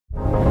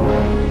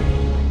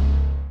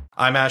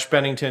I'm Ash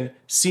Bennington,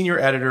 Senior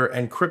Editor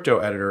and Crypto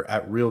Editor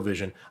at Real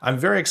Vision. I'm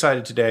very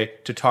excited today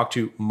to talk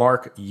to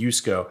Mark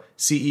Yusko,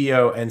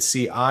 CEO and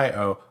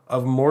CIO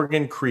of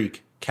Morgan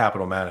Creek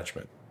Capital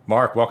Management.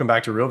 Mark, welcome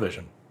back to Real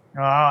Vision.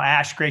 Oh,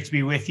 Ash, great to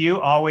be with you.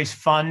 Always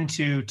fun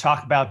to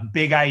talk about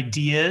big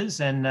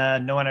ideas, and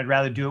no one I'd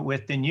rather do it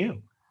with than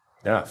you.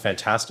 Yeah,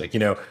 fantastic.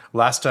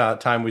 Last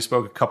time we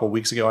spoke a couple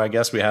weeks ago, I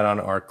guess we had on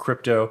our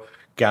crypto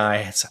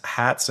guys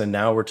hats, and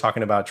now we're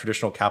talking about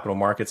traditional capital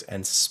markets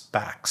and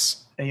SPACs.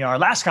 Our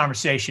last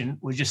conversation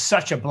was just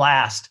such a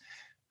blast.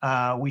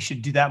 We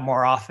should do that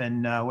more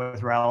often with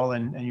Raul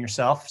and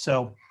yourself.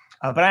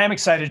 But I am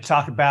excited to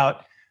talk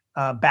about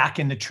back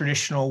in the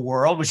traditional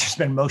world, which has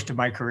been most of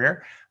my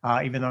career,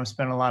 even though I'm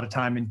spending a lot of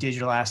time in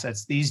digital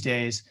assets these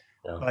days.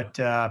 Yeah.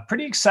 But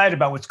pretty excited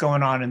about what's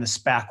going on in the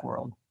SPAC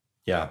world.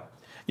 Yeah.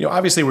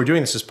 Obviously, we're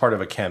doing this as part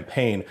of a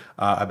campaign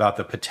about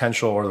the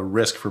potential or the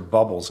risk for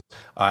bubbles.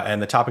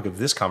 And the topic of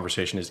this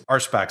conversation is, are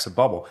SPACs a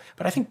bubble?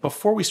 But I think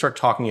before we start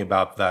talking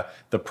about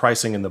the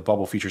pricing and the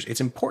bubble features,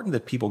 it's important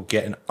that people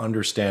get an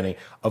understanding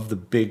of the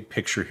big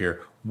picture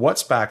here, what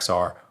SPACs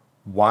are,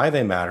 why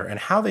they matter, and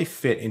how they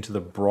fit into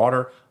the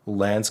broader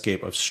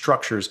landscape of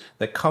structures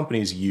that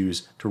companies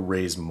use to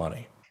raise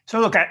money. So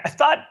look, I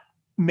thought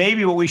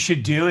maybe what we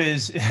should do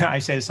is, I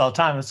say this all the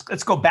time,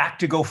 let's go back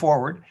to go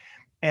forward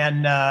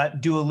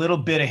and do a little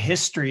bit of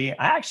history.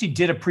 I actually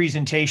did a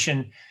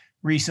presentation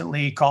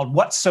recently called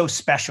What's So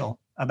Special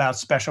about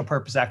special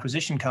purpose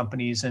acquisition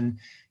companies, and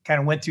kind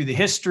of went through the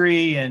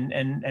history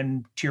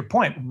and to your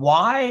point,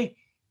 why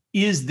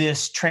is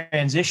this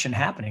transition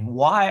happening?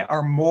 Why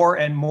are more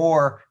and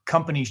more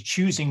companies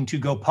choosing to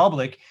go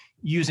public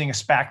using a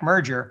SPAC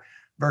merger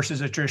versus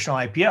a traditional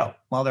IPO?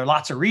 Well, there are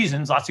lots of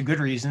reasons, lots of good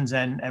reasons,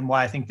 and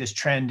why I think this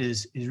trend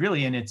is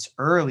really in its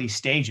early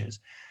stages.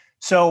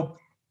 So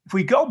if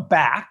we go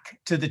back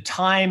to the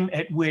time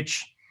at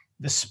which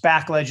the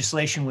SPAC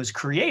legislation was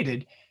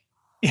created,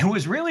 it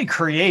was really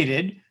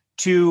created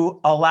to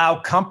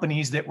allow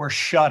companies that were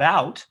shut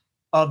out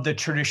of the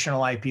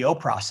traditional IPO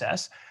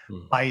process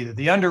by either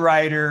the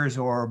underwriters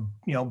or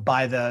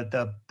by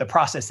the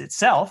process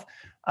itself.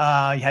 You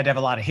had to have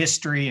a lot of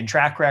history and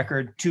track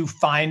record to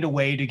find a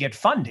way to get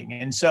funding.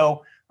 And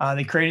so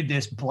they created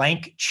this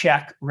blank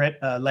check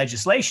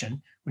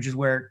legislation, which is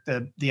where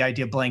the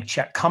idea of blank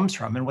check comes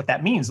from. And what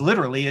that means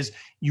literally is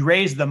you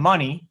raise the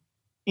money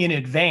in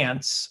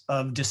advance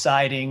of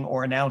deciding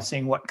or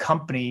announcing what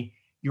company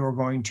you're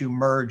going to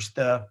merge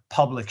the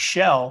public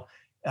shell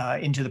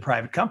into the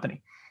private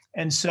company.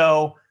 And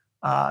so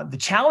the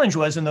challenge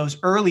was in those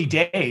early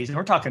days, and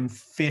we're talking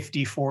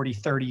 50, 40,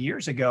 30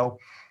 years ago,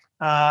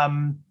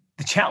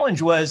 the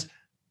challenge was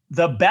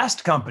the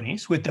best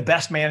companies with the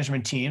best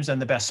management teams and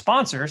the best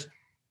sponsors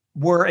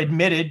were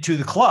admitted to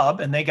the club,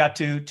 and they got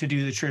to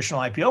do the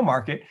traditional IPO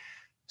market.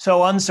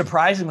 So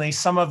unsurprisingly,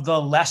 some of the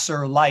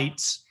lesser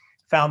lights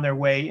found their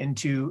way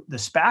into the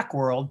SPAC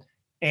world.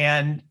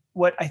 And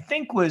what I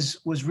think was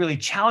really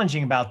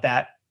challenging about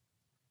that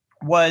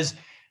was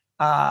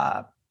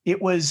it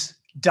was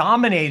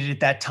dominated at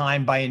that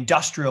time by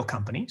industrial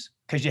companies,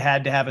 because you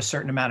had to have a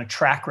certain amount of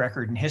track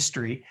record and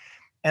history.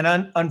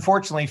 And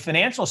unfortunately,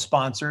 financial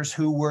sponsors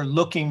who were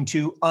looking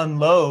to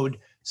unload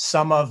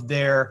some of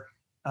their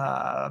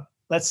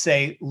let's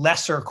say,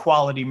 lesser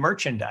quality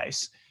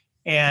merchandise.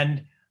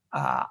 And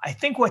I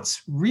think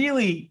what's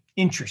really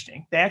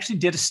interesting, they actually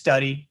did a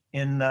study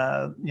in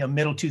the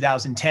middle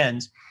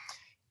 2010s,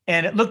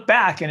 and it looked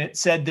back and it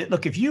said that,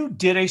 look, if you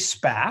did a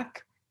SPAC,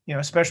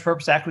 a special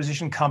purpose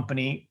acquisition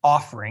company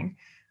offering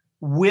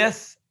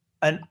with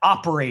an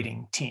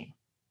operating team,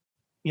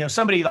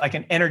 somebody like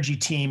an energy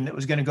team that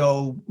was going to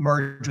go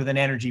merge with an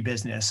energy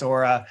business,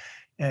 or an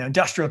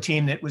industrial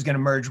team that was going to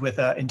merge with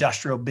an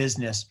industrial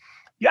business,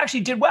 you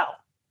actually did well.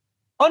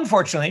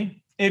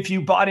 Unfortunately, if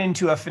you bought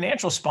into a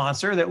financial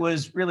sponsor that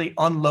was really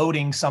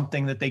unloading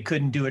something that they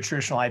couldn't do a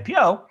traditional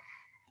IPO,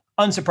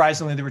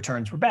 unsurprisingly, the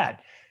returns were bad.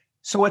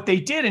 So what they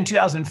did in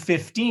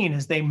 2015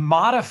 is they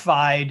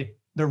modified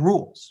the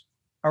rules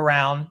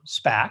around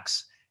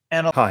SPACs.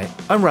 And Hi,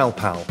 I'm Raul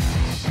Powell.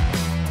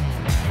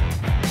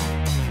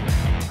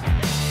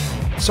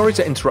 Sorry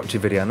to interrupt your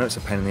video, I know it's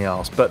a pain in the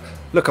arse, but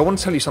look, I want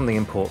to tell you something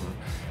important.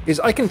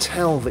 I can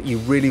tell that you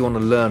really want to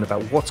learn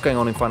about what's going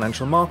on in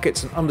financial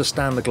markets and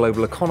understand the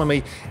global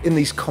economy in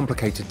these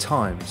complicated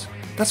times.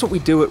 That's what we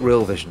do at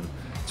Real Vision.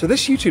 So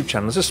this YouTube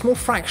channel is a small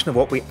fraction of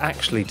what we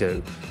actually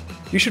do.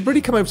 You should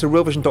really come over to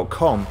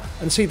realvision.com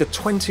and see the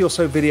 20 or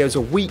so videos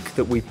a week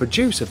that we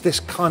produce of this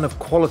kind of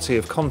quality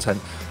of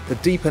content, the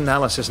deep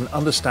analysis and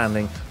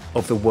understanding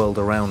of the world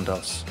around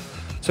us.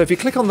 So if you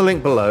click on the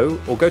link below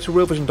or go to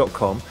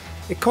realvision.com,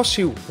 it costs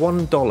you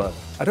 $1.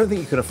 I don't think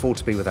you can afford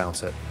to be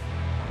without it.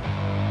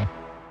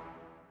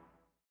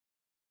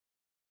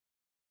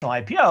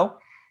 IPO,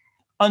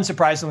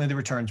 unsurprisingly, the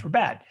returns were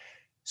bad.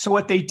 So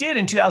what they did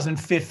in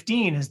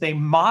 2015 is they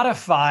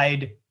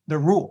modified the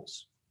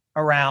rules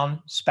around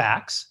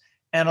SPACs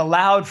and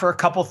allowed for a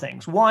couple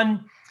things.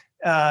 One,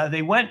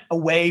 they went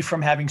away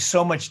from having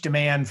so much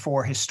demand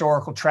for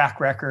historical track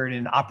record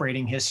and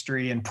operating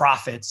history and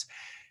profits,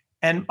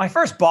 And my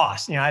first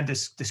boss, I had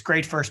this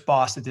great first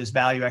boss at this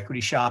value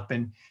equity shop,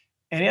 and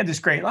he had this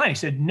great line. He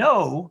said,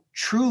 no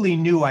truly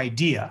new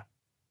idea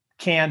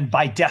can,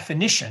 by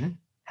definition,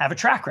 have a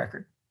track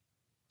record.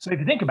 So if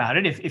you think about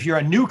it, if you're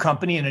a new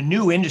company in a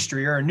new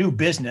industry or a new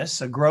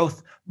business, a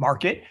growth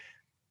market,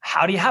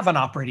 how do you have an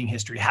operating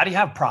history? How do you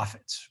have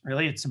profits?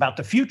 Really, it's about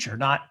the future,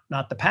 not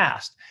the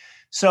past.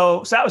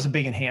 So that was a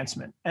big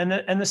enhancement. And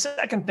the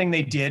second thing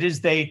they did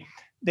is they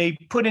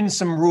put in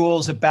some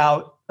rules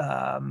about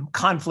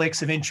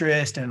conflicts of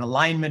interest and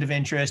alignment of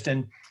interest.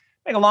 And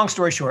make a long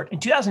story short, in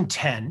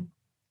 2010,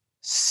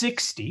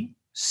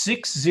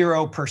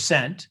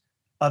 60%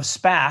 of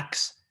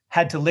SPACs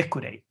had to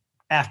liquidate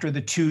after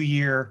the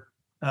 2-year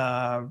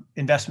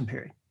investment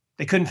period.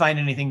 They couldn't find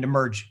anything to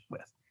merge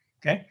with.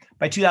 Okay.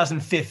 By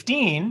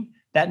 2015,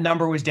 that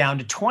number was down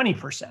to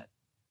 20%.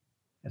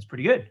 That's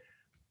pretty good.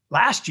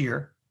 Last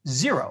year,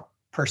 0%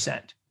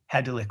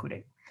 had to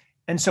liquidate.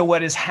 And so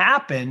what has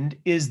happened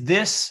is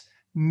this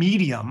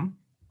medium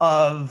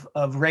of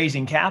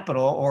raising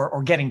capital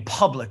or getting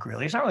public,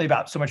 really. It's not really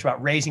so much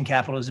about raising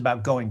capital, it's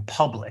about going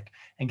public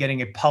and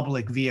getting a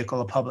public vehicle,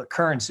 a public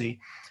currency,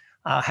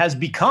 has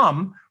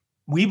become,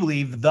 we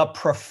believe, the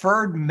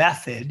preferred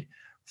method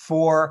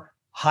for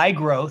high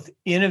growth,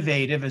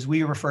 innovative, as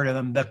we refer to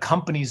them, the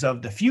companies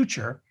of the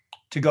future,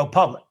 to go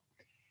public.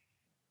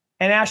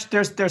 And Ash,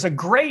 there's a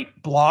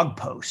great blog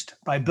post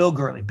by Bill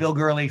Gurley. Bill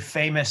Gurley,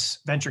 famous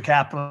venture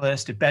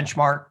capitalist at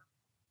Benchmark.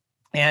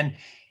 And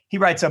he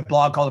writes a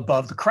blog called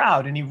Above the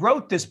Crowd. And he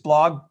wrote this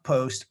blog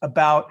post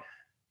about,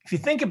 if you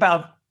think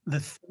about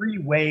the 3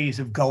 ways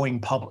of going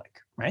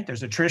public, right?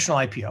 There's a traditional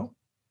IPO.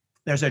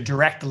 There's a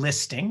direct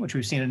listing, which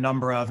we've seen a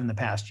number of in the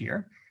past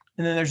year.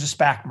 And then there's a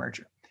SPAC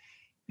merger.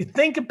 You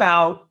think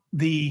about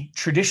the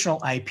traditional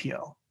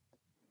IPO.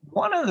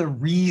 One of the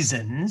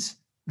reasons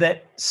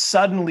that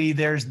suddenly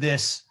there's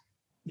this,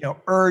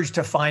 urge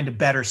to find a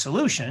better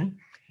solution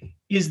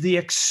is the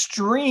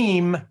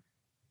extreme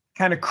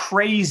kind of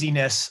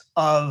craziness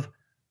of,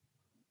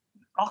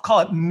 I'll call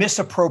it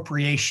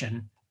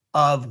misappropriation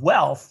of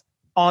wealth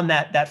on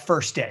that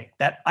first day,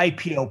 that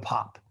IPO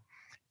pop.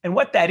 And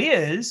what that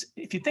is,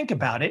 if you think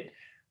about it,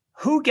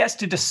 who gets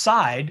to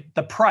decide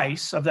the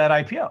price of that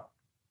IPO?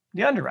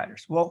 The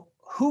underwriters. Well,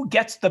 who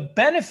gets the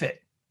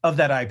benefit of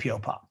that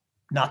IPO pop?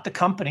 Not the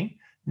company,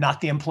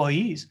 not the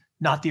employees,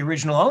 not the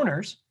original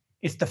owners.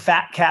 It's the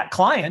fat cat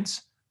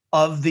clients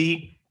of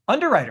the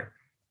underwriter.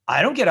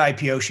 I don't get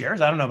IPO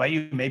shares. I don't know about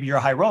you. Maybe you're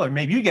a high roller.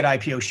 Maybe you get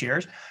IPO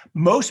shares.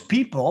 Most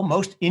people,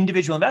 most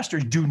individual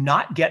investors do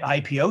not get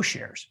IPO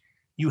shares.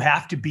 You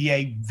have to be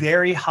a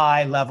very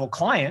high level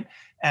client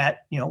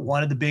at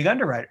one of the big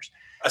underwriters.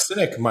 A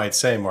cynic might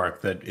say,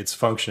 Mark, that it's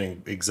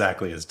functioning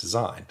exactly as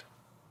designed.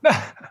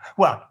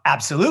 Well,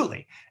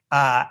 absolutely.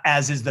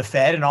 As is the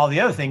Fed and all the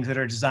other things that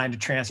are designed to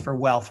transfer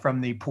wealth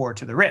from the poor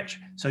to the rich.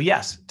 So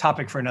yes,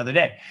 topic for another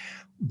day.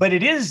 But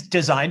it is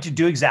designed to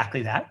do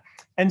exactly that.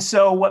 And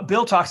so what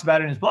Bill talks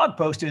about in his blog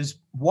post is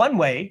one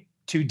way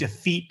to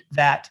defeat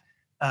that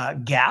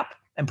gap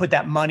and put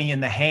that money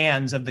in the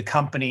hands of the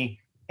company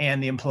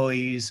and the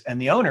employees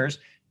and the owners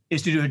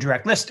is to do a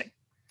direct listing.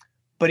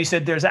 But he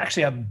said there's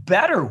actually a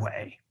better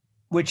way,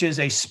 which is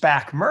a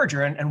SPAC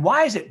merger. And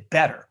why is it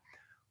better?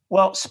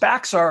 Well,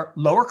 SPACs are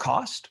lower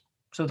cost.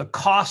 So the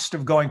cost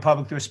of going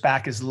public through a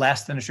SPAC is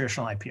less than a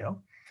traditional IPO.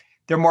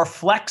 They're more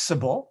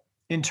flexible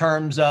in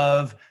terms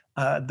of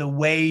the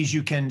ways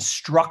you can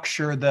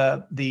structure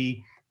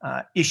the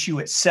issue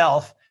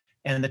itself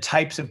and the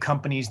types of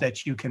companies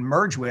that you can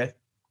merge with.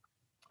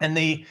 And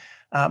the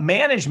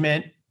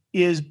management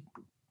is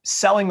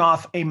selling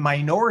off a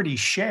minority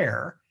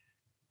share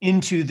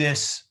into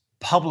this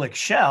public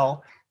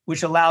shell,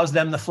 which allows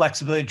them the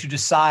flexibility to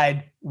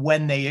decide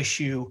when they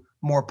issue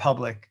more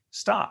public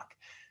stock.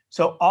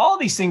 So all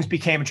these things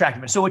became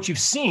attractive. And so what you've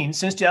seen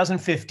since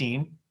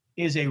 2015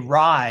 is a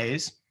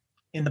rise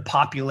in the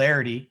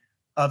popularity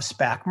of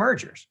SPAC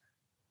mergers.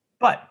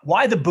 But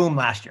why the boom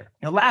last year?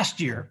 Last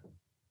year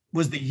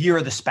was the year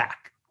of the SPAC.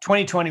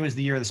 2020 was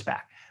the year of the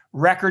SPAC.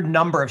 Record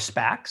number of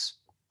SPACs,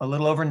 a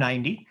little over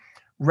 90.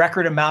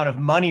 Record amount of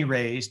money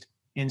raised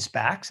in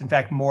SPACs. In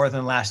fact, more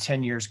than the last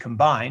 10 years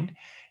combined.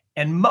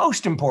 And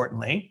most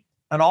importantly,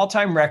 an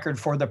all-time record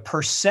for the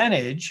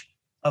percentage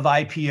of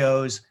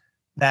IPOs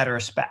that are a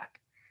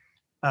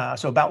SPAC.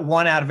 So about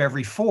 1 out of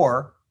every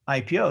 4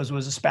 IPOs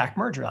was a SPAC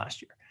merger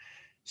last year.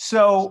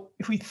 So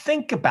if we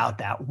think about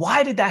that,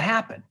 why did that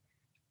happen?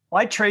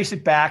 Well, I trace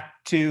it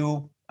back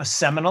to a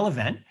seminal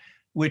event,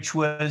 which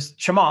was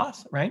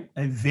Chamath, right?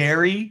 A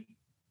very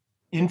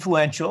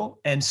influential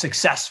and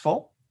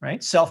successful,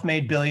 right?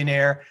 Self-made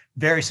billionaire,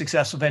 very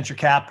successful venture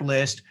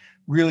capitalist,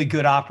 really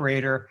good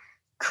operator,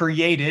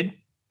 created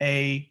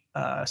a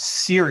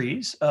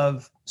series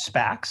of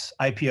SPACs,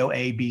 IPO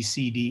A, B,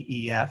 C, D,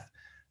 E, F.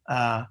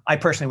 I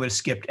personally would have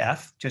skipped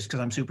F just because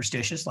I'm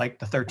superstitious, like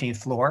the 13th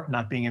floor,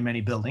 not being in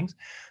many buildings.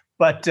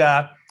 But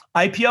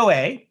IPO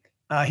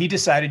A, he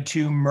decided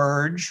to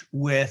merge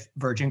with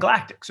Virgin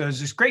Galactic. So there's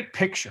this great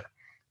picture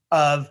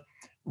of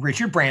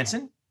Richard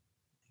Branson,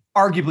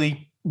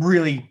 arguably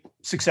really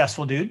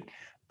successful dude,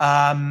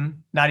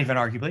 not even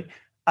arguably.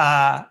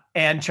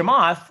 And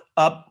Chamath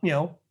up,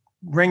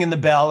 ringing the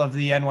bell of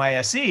the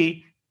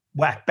NYSE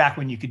back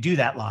when you could do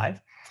that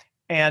live.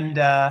 And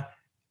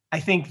I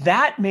think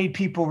that made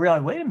people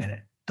realize, wait a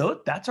minute,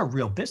 that's a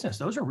real business.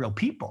 Those are real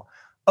people.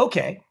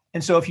 Okay.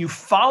 And so if you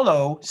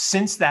follow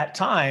since that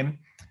time,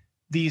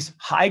 these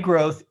high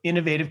growth,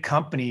 innovative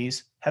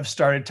companies have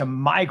started to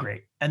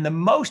migrate. And the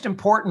most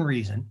important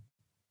reason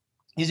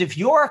is if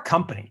you're a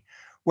company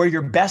where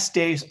your best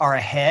days are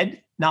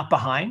ahead, not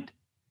behind.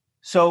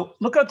 So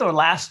look at the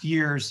last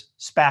year's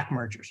SPAC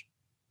mergers.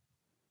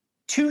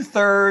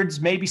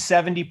 2/3, maybe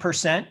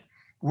 70%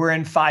 were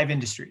in 5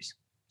 industries: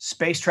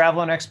 space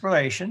travel and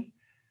exploration,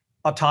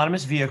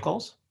 autonomous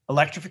vehicles,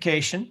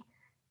 electrification,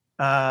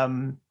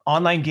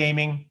 online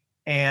gaming,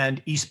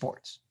 and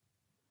esports.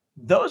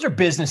 Those are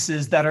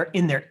businesses that are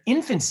in their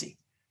infancy.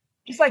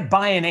 It's like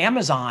buying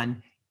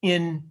Amazon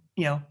in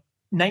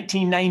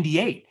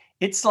 1998.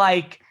 It's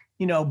like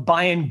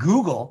buying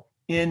Google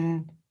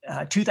in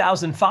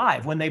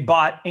 2005 when they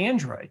bought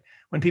Android,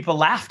 when people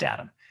laughed at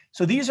them.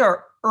 So these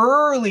are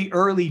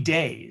early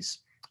days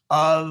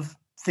of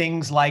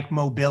things like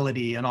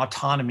mobility and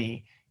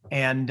autonomy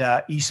and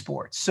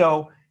esports.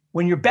 So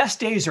when your best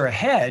days are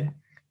ahead,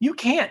 you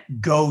can't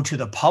go to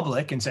the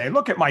public and say,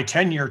 look at my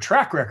 10-year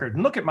track record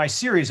and look at my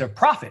series of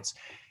profits.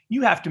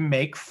 You have to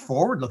make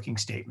forward-looking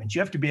statements. You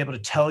have to be able to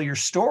tell your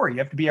story. You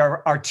have to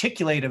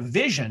articulate a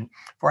vision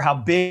for how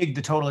big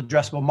the total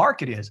addressable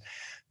market is.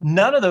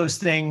 None of those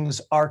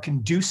things are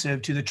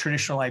conducive to the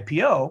traditional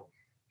IPO.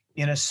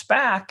 In a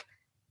SPAC,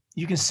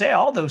 you can say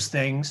all those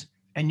things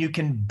and you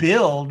can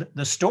build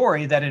the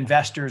story that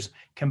investors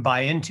can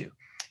buy into.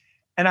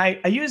 And I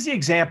use the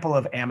example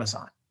of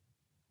Amazon,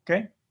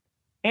 okay?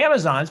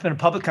 Amazon's been a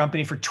public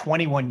company for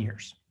 21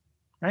 years,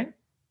 right?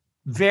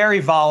 Very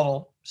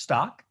volatile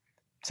stock.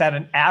 It's had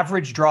an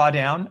average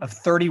drawdown of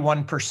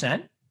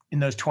 31% in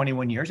those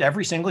 21 years.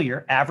 Every single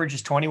year, average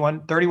is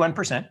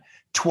 31%,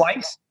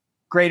 twice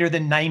greater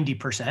than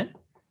 90%.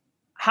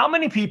 How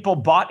many people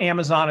bought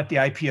Amazon at the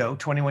IPO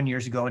 21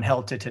 years ago and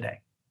held to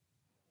today?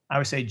 I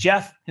would say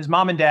Jeff, his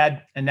mom and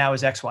dad, and now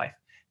his ex-wife.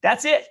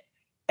 That's it.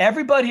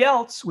 Everybody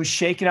else was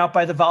shaken out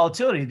by the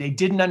volatility. They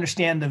didn't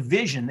understand the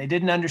vision. They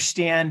didn't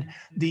understand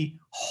the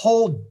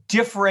whole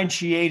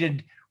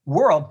differentiated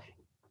world.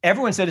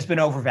 Everyone said it's been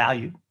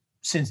overvalued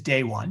since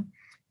day one.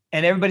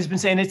 And everybody's been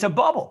saying it's a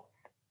bubble.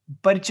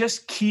 But it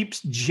just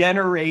keeps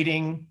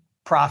generating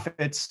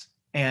profits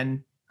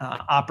and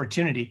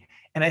opportunity.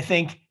 And I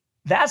think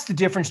that's the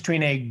difference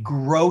between a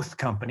growth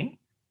company,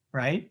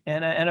 right,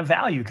 and a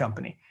value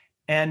company.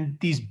 And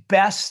these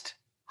best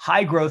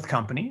high growth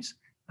companies,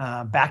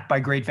 backed by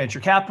great venture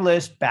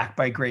capitalists, backed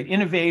by great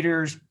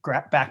innovators,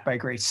 backed by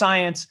great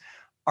science,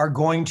 are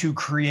going to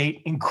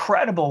create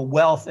incredible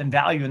wealth and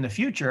value in the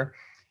future.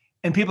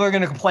 And people are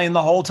going to complain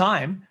the whole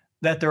time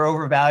that they're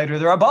overvalued or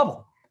they're a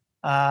bubble.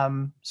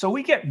 So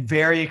we get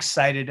very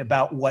excited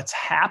about what's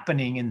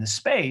happening in the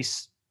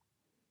space.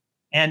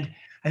 And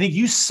I think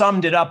you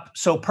summed it up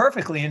so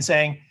perfectly in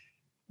saying,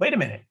 wait a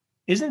minute,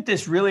 isn't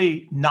this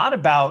really not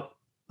about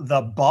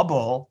the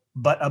bubble,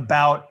 but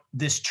about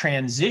this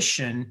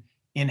transition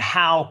in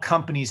how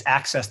companies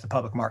access the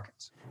public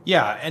markets?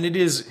 Yeah, and it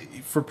is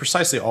for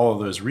precisely all of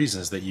those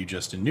reasons that you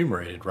just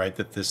enumerated, right?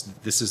 That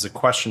this is a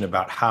question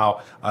about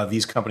how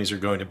these companies are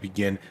going to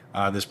begin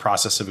this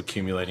process of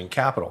accumulating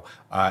capital.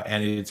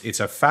 And it's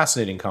a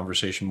fascinating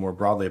conversation more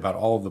broadly about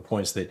all of the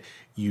points that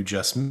you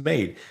just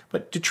made.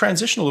 But to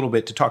transition a little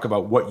bit to talk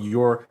about what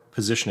your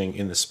positioning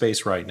in the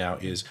space right now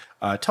is,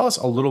 tell us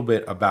a little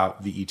bit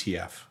about the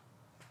ETF.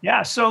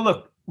 Yeah, so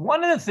look,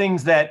 one of the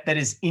things that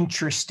is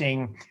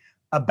interesting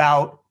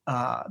about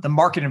the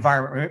market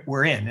environment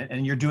we're in,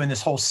 and you're doing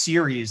this whole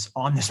series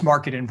on this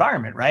market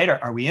environment, right?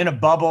 Are we in a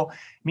bubble?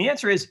 And the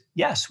answer is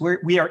yes,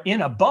 we are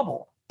in a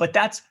bubble, but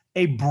that's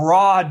a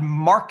broad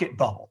market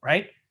bubble,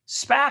 right?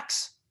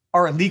 SPACs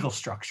are a legal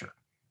structure,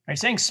 right?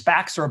 Saying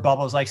SPACs are a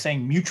bubble is like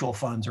saying mutual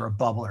funds are a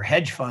bubble, or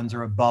hedge funds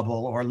are a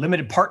bubble, or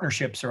limited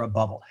partnerships are a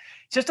bubble.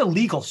 It's just a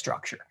legal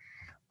structure.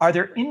 Are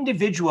there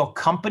individual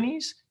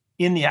companies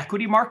in the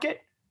equity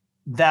market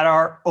that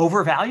are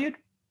overvalued?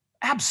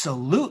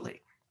 Absolutely.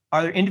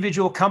 Are there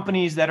individual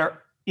companies that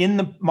are in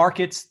the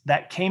markets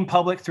that came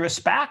public through a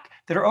SPAC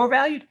that are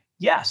overvalued?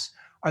 Yes.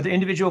 Are there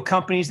individual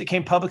companies that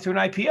came public through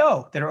an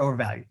IPO that are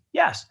overvalued?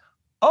 Yes.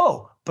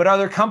 Oh, but are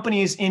there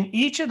companies in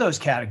each of those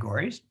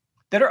categories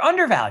that are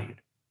undervalued?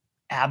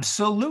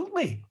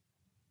 Absolutely.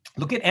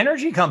 Look at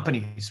energy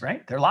companies,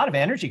 right? There are a lot of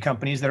energy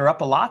companies that are up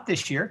a lot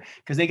this year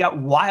because they got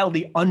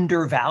wildly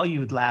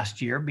undervalued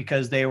last year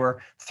because they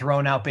were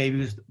throwing out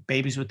babies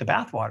with the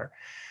bathwater.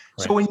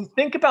 Right. So when you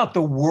think about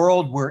the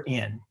world we're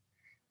in,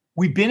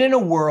 we've been in a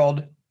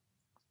world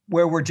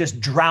where we're just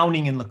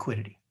drowning in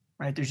liquidity,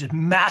 right? There's just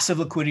massive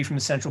liquidity from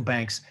the central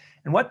banks.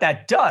 And what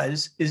that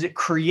does is it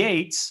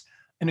creates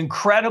an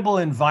incredible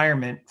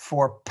environment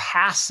for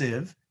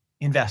passive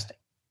investing.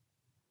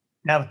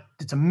 Now,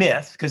 it's a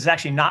myth because it's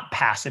actually not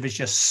passive. It's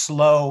just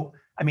slow.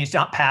 I mean, it's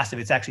not passive.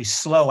 It's actually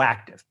slow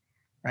active,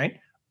 right?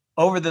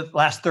 over the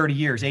last 30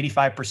 years,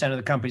 85% of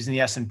the companies in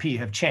the S&P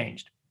have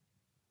changed.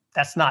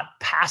 That's not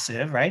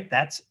passive, right?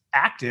 That's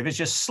active. It's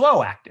just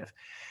slow active.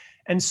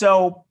 And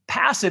so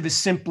passive is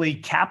simply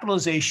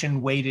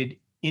capitalization weighted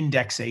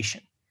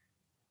indexation.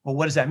 Well,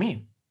 what does that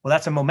mean? Well,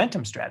 that's a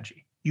momentum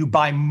strategy. You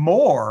buy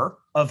more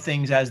of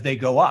things as they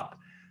go up.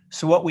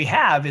 So what we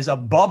have is a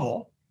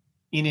bubble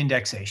in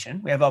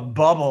indexation. We have a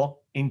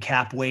bubble in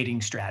cap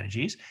weighting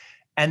strategies.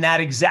 And that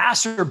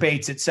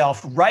exacerbates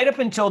itself right up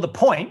until the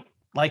point,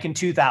 like in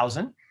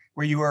 2000,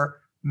 where you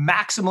were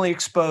maximally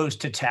exposed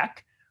to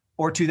tech,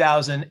 or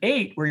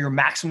 2008, where you're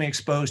maximally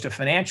exposed to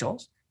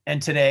financials.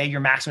 And today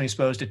you're maximally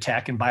exposed to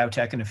tech and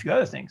biotech and a few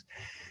other things.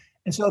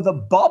 And so the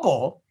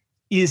bubble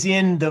is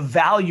in the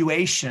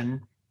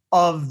valuation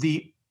of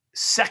the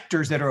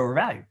sectors that are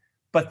overvalued,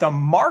 but the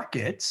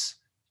markets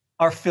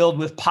are filled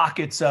with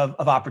pockets of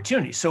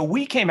opportunity. So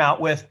we came out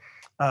with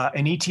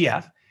an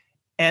ETF,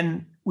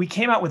 and we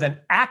came out with an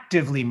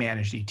actively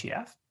managed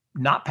ETF,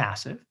 not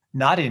passive,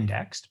 not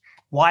indexed.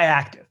 Why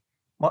active?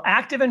 Well,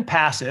 active and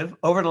passive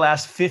over the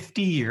last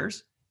 50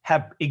 years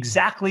have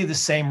exactly the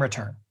same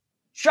return.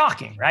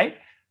 Shocking, right?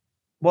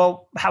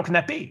 Well, how can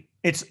that be?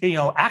 It's,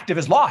 active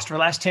has lost for the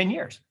last 10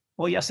 years.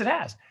 Well, yes, it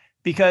has,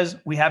 because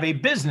we have a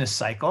business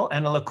cycle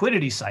and a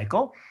liquidity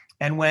cycle.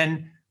 And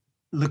when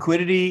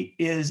liquidity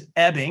is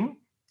ebbing,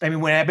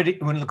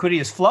 when liquidity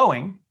is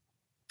flowing,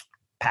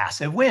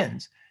 passive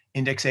wins,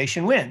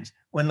 indexation wins.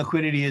 When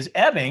liquidity is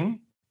ebbing,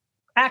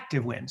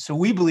 active wins. So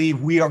we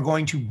believe we are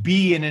going to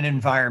be in an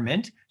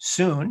environment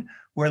soon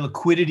where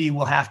liquidity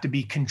will have to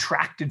be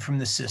contracted from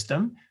the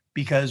system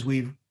because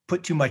we've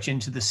put too much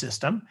into the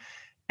system.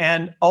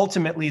 And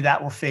ultimately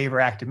that will favor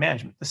active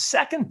management. The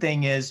second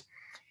thing is,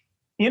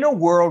 in a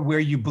world where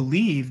you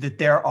believe that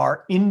there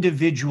are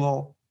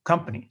individual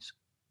companies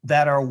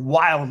that are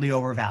wildly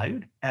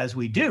overvalued, as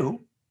we do,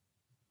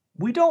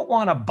 we don't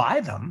want to buy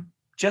them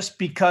just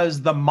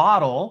because the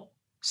model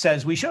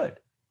says we should.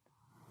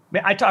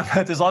 I talk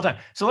about this all the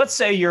time. So let's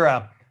say you're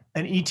an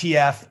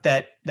ETF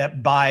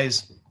that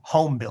buys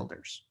home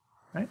builders,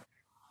 right?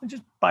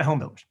 Just buy home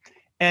builders.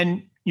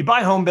 And you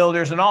buy home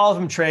builders and all of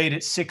them trade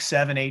at 6,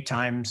 7, 8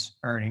 times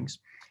earnings.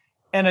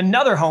 And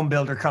another home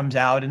builder comes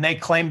out and they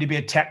claim to be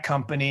a tech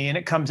company and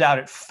it comes out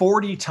at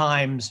 40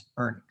 times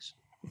earnings.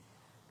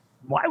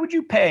 Why would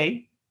you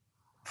pay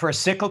for a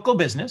cyclical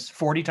business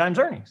 40 times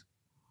earnings?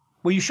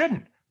 Well, you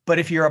shouldn't. But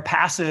if you're a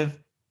passive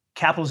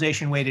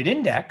capitalization weighted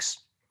index,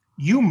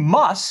 you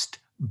must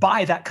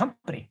buy that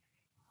company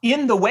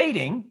in the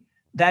weighting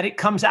that it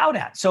comes out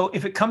at. So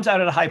if it comes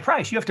out at a high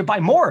price, you have to buy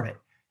more of it.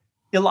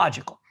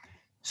 Illogical.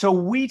 So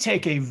we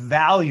take a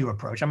value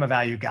approach. I'm a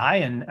value guy,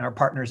 and our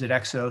partners at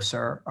EXOS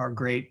are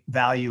great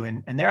value,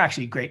 and they're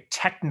actually great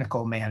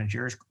technical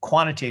managers,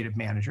 quantitative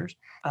managers.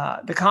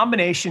 The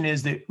combination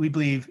is that we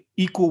believe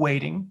equal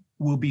weighting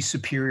will be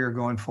superior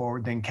going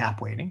forward than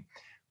cap weighting.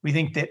 We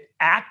think that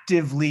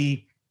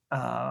actively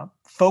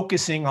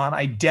focusing on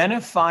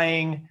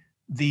identifying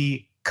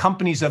the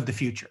companies of the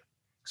future.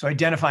 So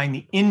identifying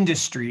the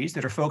industries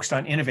that are focused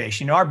on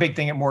innovation. Our big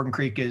thing at Morgan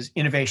Creek is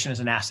innovation as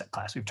an asset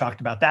class. We've talked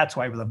about that. That's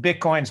why we love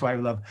Bitcoin. That's why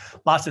we love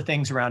lots of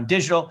things around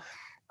digital.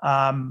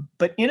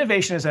 But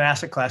innovation as an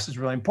asset class is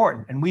really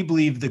important. And we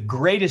believe the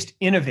greatest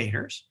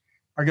innovators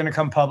are going to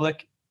come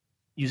public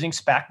using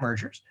SPAC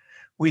mergers.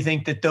 We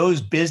think that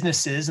those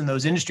businesses and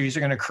those industries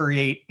are going to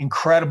create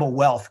incredible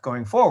wealth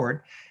going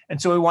forward.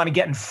 And so we want to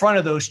get in front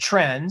of those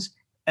trends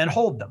and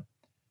hold them.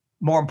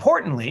 More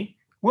importantly,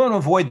 we want to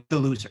avoid the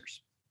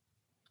losers.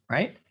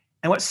 Right?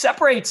 And what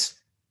separates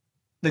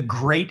the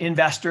great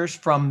investors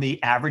from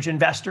the average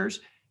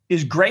investors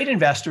is great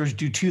investors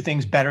do two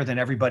things better than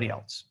everybody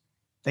else.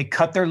 They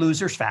cut their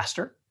losers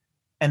faster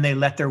and they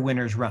let their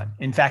winners run.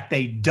 In fact,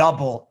 they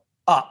double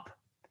up.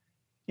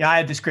 I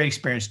had this great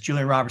experience.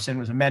 Julian Robertson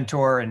was a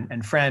mentor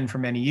and friend for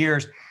many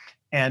years.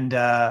 And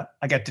I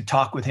got to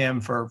talk with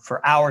him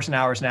for hours and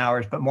hours and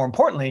hours. But more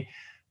importantly,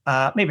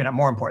 maybe not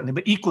more importantly,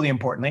 but equally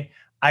importantly,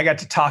 I got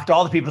to talk to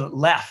all the people that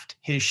left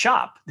his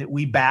shop that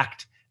we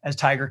backed as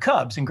Tiger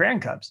Cubs and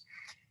Grand Cubs.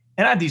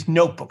 And I have these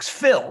notebooks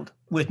filled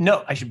with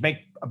I should make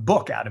a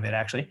book out of it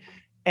actually.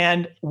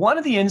 And one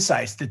of the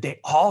insights that they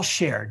all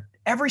shared,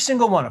 every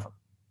single one of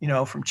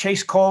them, from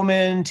Chase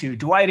Coleman to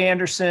Dwight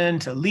Anderson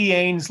to Lee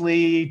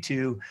Ainsley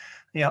to,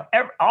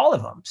 all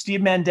of them,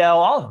 Steve Mandel,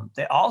 all of them,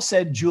 they all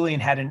said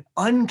Julian had an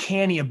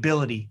uncanny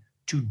ability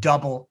to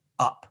double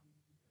up.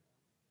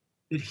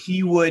 That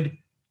he would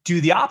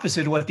do the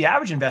opposite of what the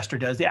average investor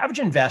does. The average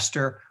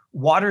investor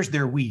waters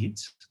their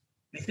weeds.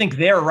 They think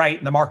they're right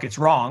and the market's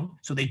wrong,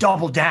 so they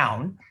double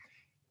down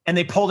and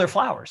they pull their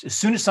flowers. As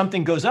soon as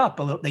something goes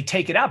up, they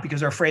take it out because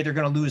they're afraid they're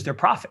going to lose their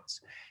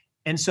profits.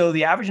 And so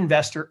the average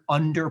investor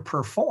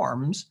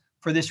underperforms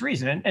for this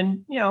reason.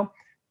 And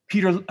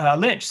Peter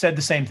Lynch said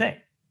the same thing.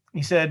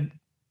 He said,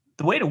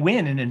 the way to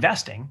win in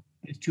investing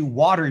is to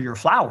water your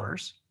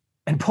flowers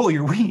and pull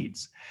your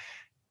weeds.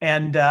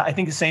 And I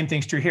think the same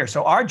thing's true here.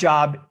 So our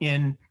job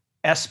in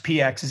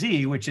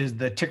SPXZ, which is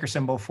the ticker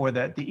symbol for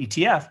the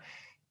ETF,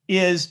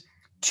 is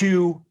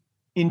to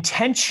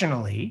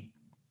intentionally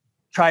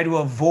try to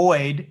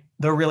avoid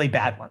the really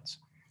bad ones.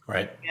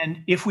 Right.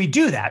 And if we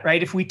do that,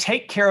 right, if we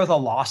take care of the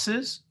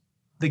losses,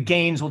 the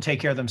gains will take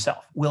care of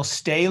themselves. We'll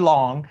stay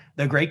long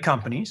the great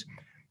companies,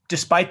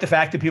 despite the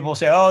fact that people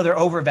say, oh, they're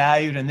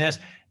overvalued and this.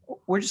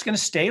 We're just going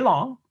to stay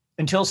long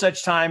until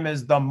such time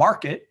as the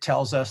market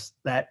tells us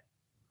that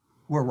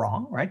we're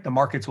wrong, right? The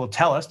markets will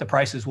tell us the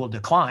prices will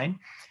decline,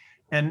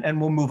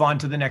 and we'll move on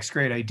to the next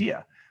great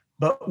idea.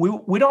 But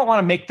we don't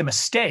want to make the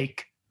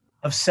mistake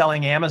of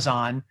selling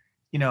Amazon,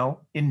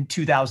 in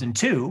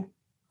 2002,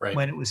 right,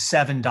 when it was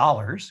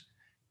 $7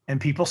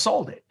 and people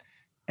sold it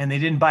and they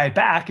didn't buy it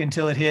back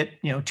until it hit,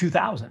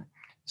 2000.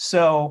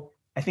 So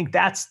I think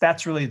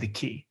that's really the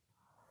key.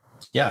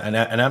 Yeah. And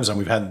Amazon,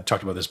 we've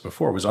talked about this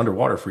before, was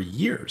underwater for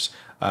years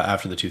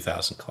after the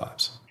 2000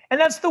 collapse. And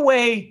that's the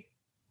way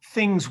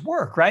things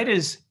work, right?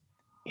 Is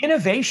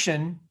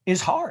innovation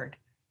is hard.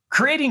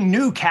 Creating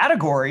new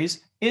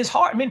categories is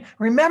hard. I mean,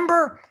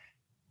 remember,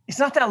 it's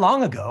not that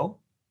long ago,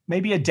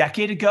 maybe a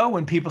decade ago,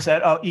 when people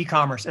said, oh,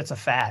 e-commerce, it's a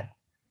fad.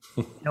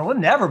 We'll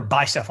never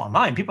buy stuff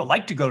online. People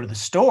like to go to the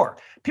store.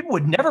 People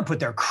would never put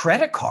their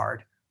credit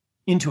card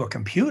into a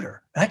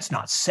computer. That's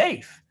not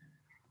safe.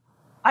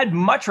 I'd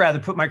much rather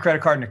put my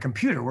credit card in a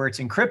computer where it's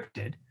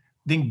encrypted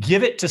than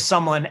give it to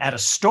someone at a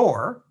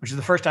store, which is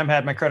the first time I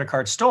had my credit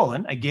card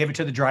stolen. I gave it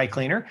to the dry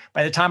cleaner.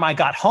 By the time I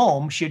got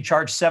home, she had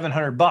charged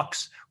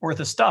 $700 worth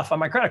of stuff on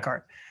my credit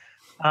card.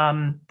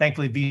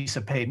 Thankfully,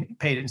 Visa paid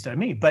it instead of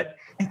me. But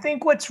I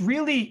think what's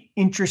really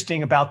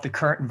interesting about the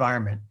current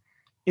environment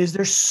is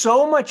there's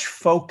so much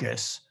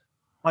focus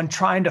on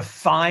trying to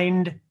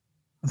find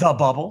the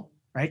bubble,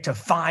 right? To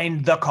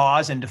find the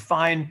cause and to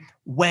find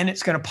when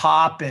it's going to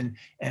pop and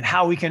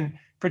how we can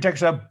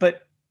protect ourselves.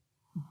 But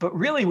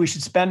really, we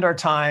should spend our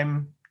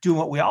time doing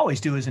what we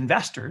always do as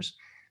investors,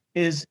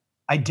 is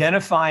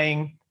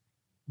identifying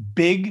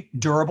big,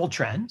 durable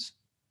trends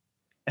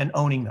and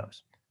owning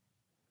those.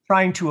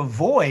 Trying to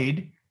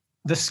avoid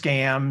the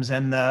scams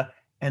and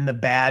the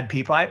bad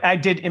people. I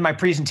did in my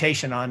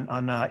presentation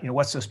on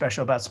what's so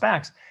special about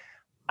SPACs.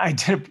 I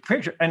did a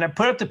picture, and I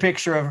put up the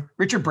picture of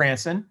Richard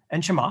Branson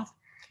and Chamath,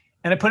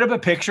 and I put up a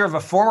picture of a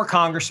former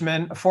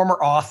congressman, a former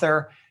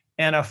author,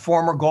 and a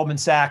former Goldman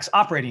Sachs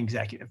operating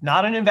executive,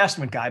 not an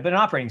investment guy, but an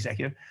operating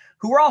executive,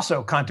 who were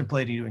also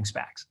contemplating doing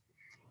SPACs.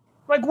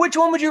 Like, which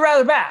one would you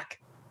rather back?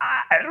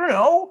 I don't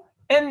know.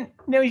 And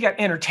you got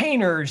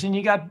entertainers and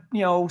you got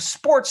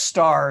sports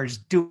stars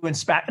doing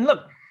SPAC. And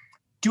look,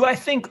 do I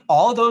think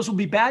all of those will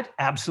be bad?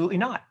 Absolutely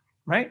not.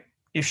 Right?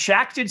 If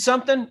Shaq did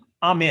something,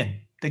 I'm in.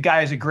 The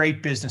guy is a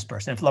great business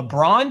person. If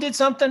LeBron did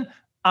something,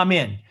 I'm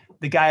in.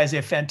 The guy is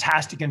a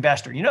fantastic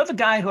investor. The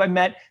guy who I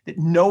met that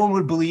no one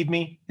would believe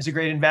me is a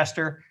great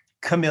investor?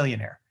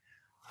 Chameleonaire.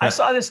 I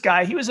saw this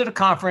guy. He was at a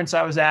conference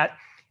I was at.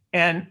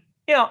 And,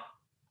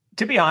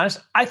 to be honest,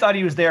 I thought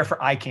he was there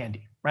for eye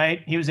candy,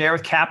 right? He was there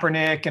with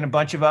Kaepernick and a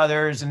bunch of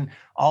others and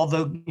all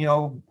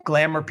the,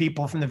 glamour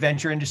people from the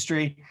venture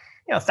industry,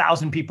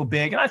 1,000 people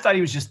big. And I thought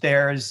he was just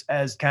there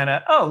as kind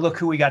of, oh, look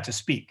who we got to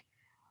speak.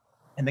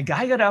 And the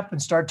guy got up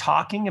and started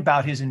talking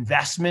about his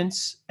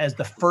investments as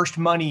the first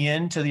money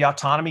into the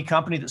autonomy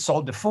company that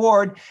sold to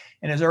Ford,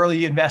 and his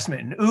early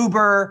investment in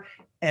Uber,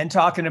 and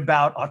talking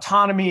about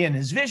autonomy and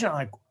his vision.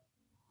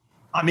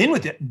 I'm in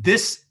with it.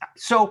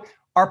 So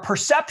our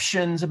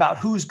perceptions about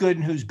who's good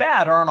and who's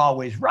bad aren't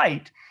always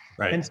right.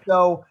 Right. And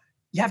so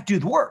you have to do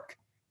the work.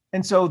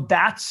 And so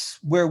that's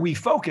where we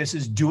focus,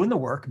 is doing the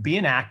work,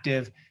 being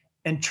active,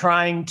 and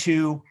trying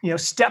to,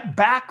 step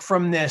back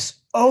from this,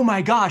 oh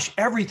my gosh,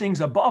 everything's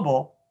a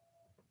bubble,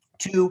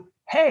 to,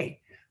 hey,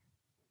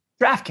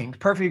 DraftKings,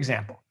 perfect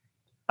example.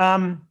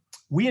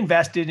 We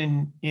invested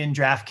in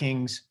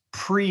DraftKings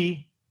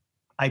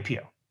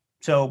pre-IPO.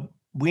 So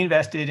we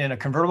invested in a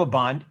convertible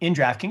bond in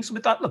DraftKings. So we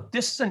thought, look,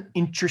 this is an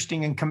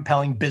interesting and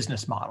compelling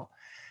business model.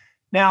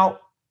 Now,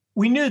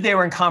 we knew they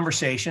were in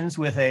conversations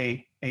with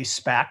a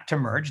SPAC to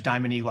merge,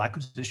 Diamond Eagle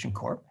Acquisition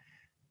Corp.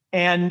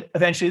 And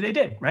eventually they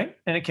did, right?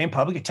 And it came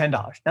public at $10.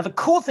 Now, the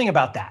cool thing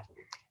about that,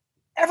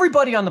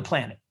 everybody on the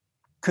planet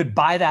could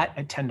buy that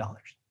at $10.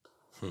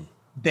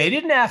 They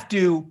didn't have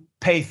to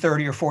pay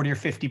 30 or 40 or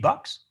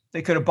 $50.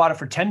 They could have bought it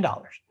for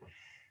 $10.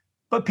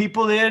 But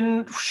people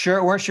weren't sure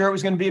it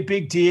was going to be a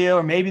big deal,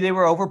 or maybe they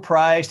were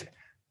overpriced.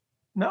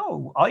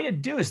 No, all you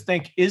had to do is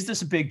think, is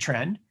this a big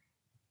trend?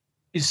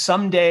 Is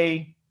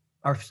someday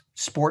our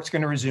sports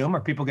going to resume?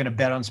 Are people going to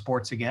bet on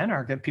sports again?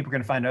 Are people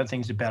going to find other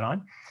things to bet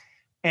on?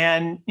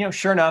 And,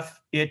 sure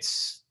enough,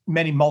 it's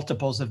many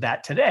multiples of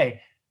that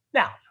today.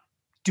 Now,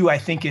 do I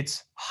think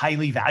it's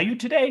highly valued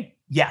today?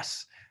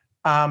 Yes.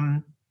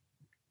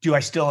 Do I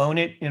still own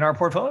it in our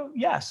portfolio?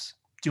 Yes.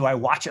 Do I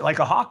watch it like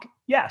a hawk?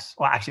 Yes.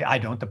 Well, actually, I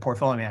don't. The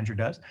portfolio manager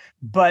does.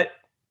 But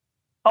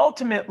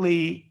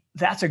ultimately,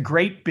 that's a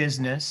great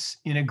business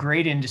in a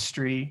great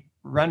industry,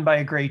 run by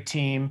a great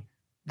team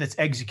that's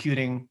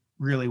executing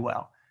really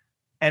well.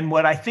 And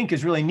what I think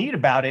is really neat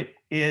about it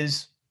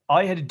is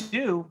all you had to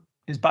do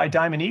is buy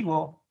Diamond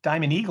Eagle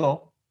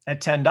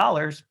at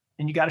 $10,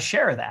 and you got a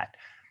share of that.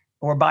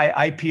 Or buy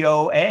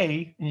IPO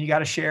A, and you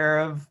got a share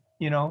of,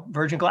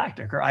 Virgin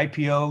Galactic, or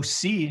IPO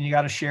C, and you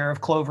got a share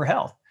of Clover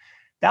Health.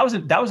 That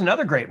was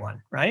another great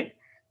one, right?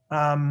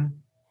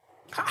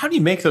 How do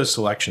you make those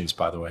selections,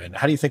 by the way? And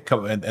how do you think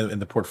in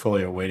the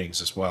portfolio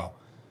weightings as well?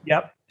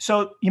 Yep.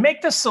 So you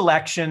make the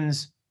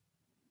selections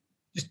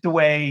just the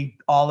way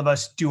all of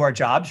us do our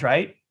jobs,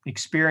 right?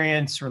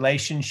 Experience,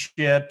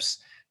 relationships,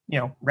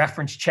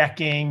 reference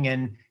checking,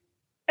 and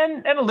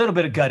a little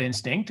bit of gut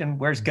instinct. And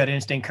where's gut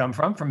instinct come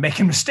from? From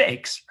making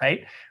mistakes,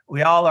 right?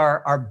 We all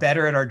are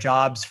better at our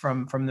jobs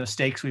from the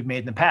mistakes we've made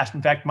in the past.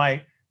 In fact,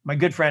 my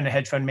good friend, a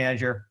hedge fund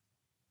manager,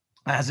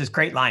 has this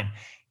great line.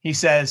 He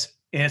says,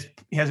 he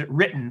has it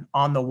written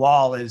on the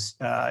wall as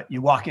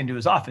you walk into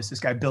his office, this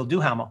guy, Bill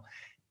Duhamel,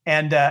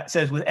 and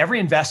says, with every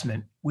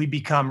investment, we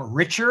become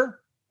richer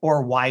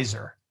or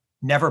wiser,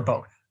 never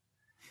both.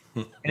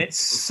 And it's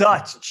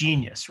such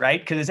genius, right?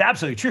 Because it's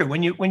absolutely true.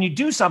 When you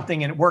do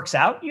something and it works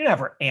out, you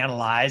never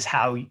analyze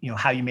how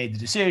you made the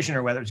decision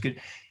or whether it's good.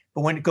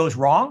 But when it goes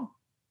wrong,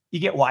 you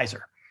get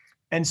wiser.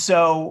 And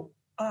so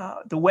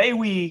the way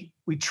we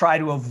try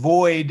to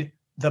avoid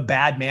the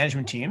bad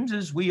management teams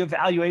is we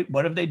evaluate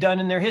what have they done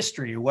in their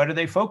history, what are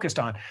they focused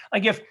on.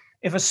 Like if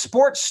a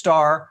sports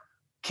star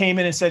came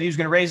in and said he was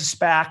going to raise a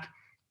SPAC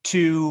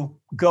to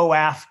go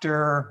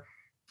after,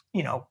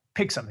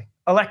 pick something,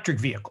 electric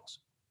vehicles,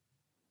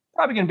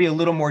 probably going to be a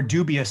little more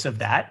dubious of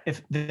that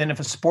than if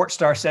a sports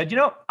star said,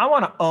 I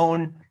want to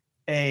own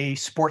a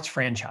sports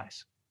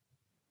franchise.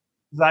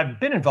 I've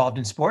been involved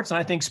in sports, and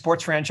I think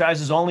sports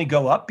franchises only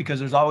go up because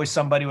there's always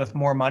somebody with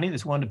more money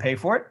that's willing to pay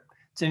for it.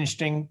 It's an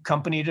interesting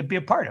company to be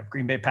a part of,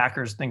 Green Bay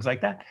Packers, things like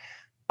that.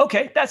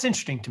 Okay, that's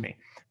interesting to me.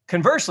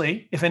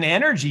 Conversely, if an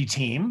energy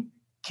team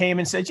came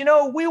and said,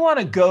 we want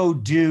to go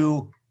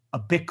do a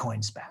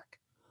Bitcoin SPAC.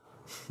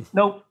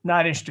 Nope,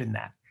 not interested in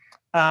that.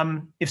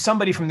 If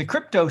somebody from the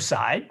crypto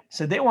side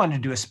said they wanted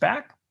to do a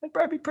SPAC, I'd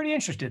probably be pretty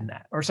interested in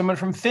that. Or someone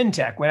from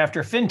fintech went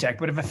after fintech.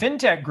 But if a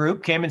fintech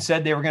group came and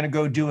said they were going to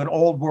go do an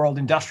old world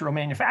industrial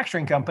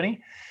manufacturing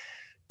company,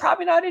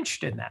 probably not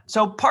interested in that.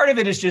 So part of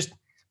it is just,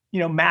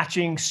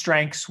 matching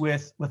strengths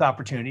with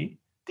opportunity.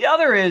 The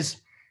other is,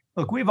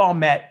 look, we've all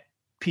met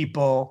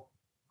people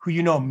who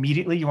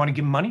immediately you want to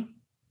give them money,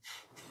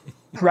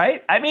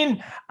 right? I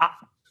mean,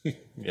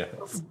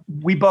 Yes.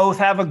 We both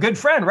have a good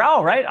friend,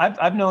 Raul, right?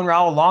 I've known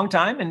Raul a long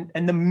time.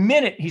 And the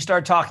minute he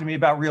started talking to me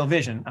about Real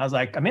Vision, I was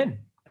like, I'm in.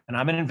 And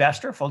I'm an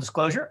investor, full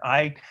disclosure.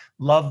 I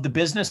love the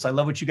business. I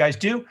love what you guys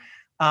do.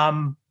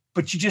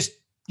 But you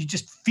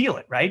just feel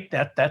it, right?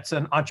 That's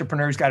an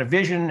entrepreneur who's got a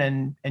vision,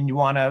 and you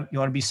want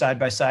to be side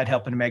by side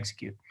helping him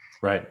execute.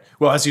 Right.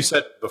 Well, as you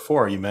said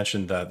before, you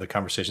mentioned the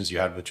conversations you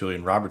had with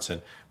Julian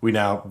Robertson. We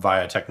now,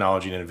 via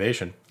technology and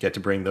innovation, get to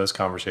bring those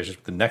conversations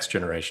with the next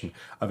generation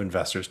of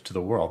investors to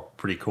the world.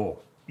 Pretty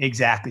cool.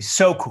 Exactly.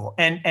 So cool.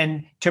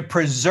 And to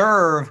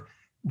preserve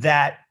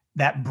that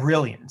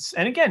brilliance.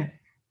 And again,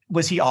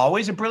 was he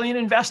always a brilliant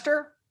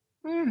investor?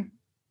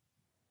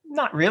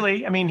 Not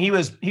really. I mean, he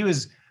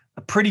was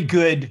a pretty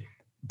good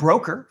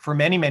broker for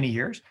many, many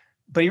years,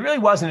 but he really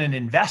wasn't an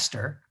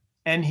investor.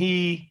 And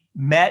he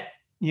met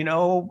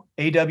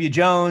A.W.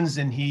 Jones,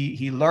 and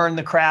he learned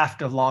the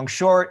craft of long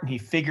short, and he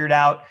figured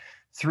out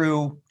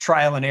through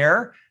trial and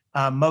error,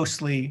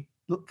 mostly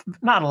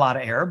not a lot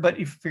of error, but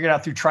he figured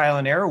out through trial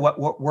and error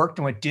what worked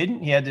and what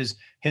didn't. He had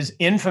his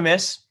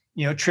infamous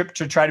trip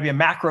to try to be a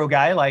macro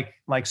guy like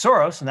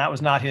Soros, and that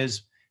was not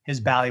his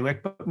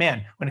bailiwick. But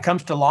man, when it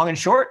comes to long and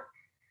short,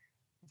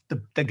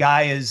 the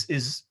guy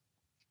is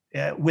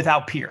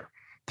without peer.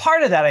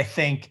 Part of that, I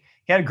think,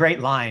 he had a great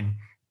line: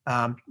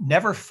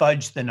 never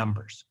fudge the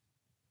numbers.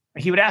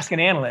 He would ask an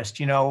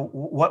analyst,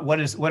 what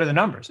are the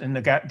numbers? And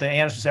the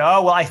analyst would say,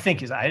 oh, well, I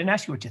think I didn't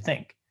ask you what you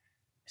think.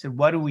 I said,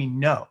 what do we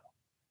know?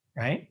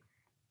 Right?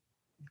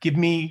 Give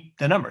me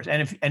the numbers.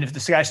 And if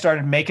this guy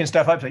started making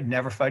stuff up, like,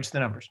 never fudge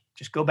the numbers.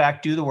 Just go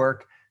back, do the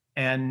work,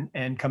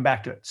 and come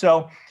back to it.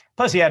 So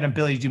plus he had an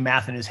ability to do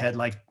math in his head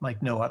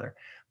like no other.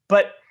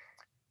 But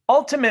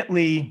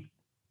ultimately,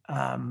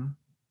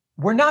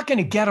 we're not going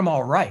to get them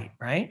all right,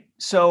 right?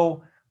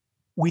 So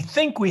we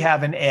think we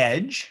have an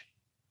edge.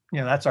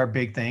 That's our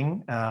big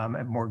thing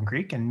at Morgan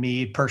Creek, and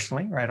me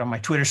personally, right, on my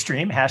Twitter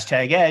stream,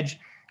 #edge.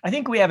 I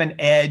think we have an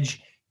edge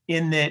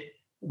in that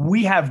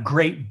we have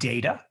great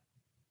data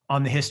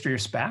on the history of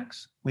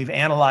SPACs. We've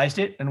analyzed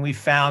it, and we've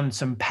found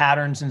some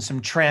patterns and some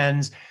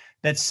trends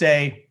that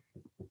say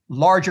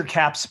larger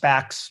cap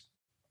SPACs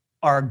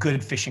are a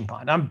good fishing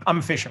pond. I'm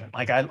a fisherman.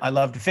 Like I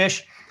love to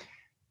fish.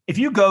 If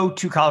you go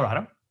to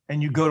Colorado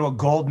and you go to a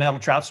gold medal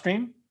trout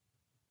stream,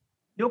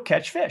 you'll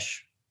catch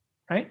fish,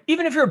 right?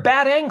 Even if you're a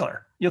bad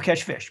angler, you'll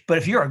catch fish. But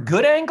if you're a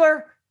good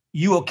angler,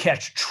 you will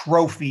catch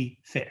trophy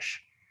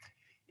fish.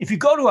 If you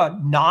go to a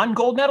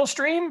non-gold medal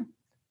stream,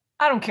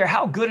 I don't care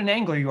how good an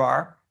angler you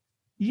are,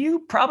 you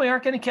probably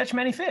aren't going to catch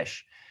many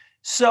fish.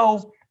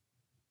 So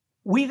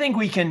we think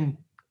we can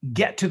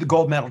get to the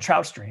gold medal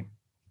trout stream,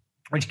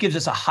 which gives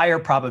us a higher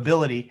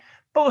probability,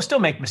 but we'll still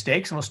make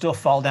mistakes and we'll still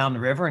fall down the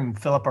river and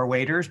fill up our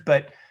waders.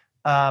 But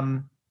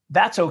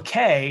that's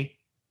okay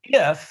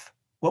if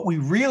what we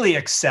really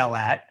excel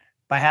at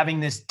by having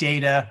this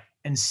data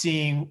and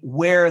seeing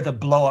where the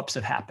blowups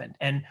have happened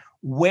and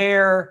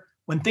where,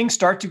 when things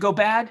start to go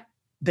bad,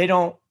 they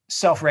don't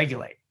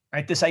self-regulate,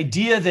 right? This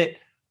idea that,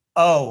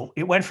 oh,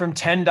 it went from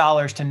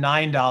 $10 to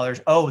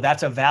 $9. Oh,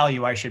 that's a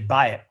value. I should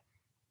buy it.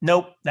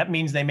 Nope, that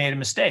means they made a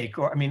mistake.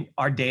 Or, I mean,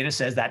 our data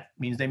says that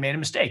means they made a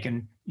mistake,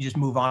 and you just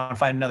move on and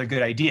find another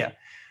good idea.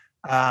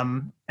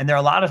 And there are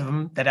a lot of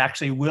them that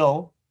actually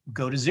will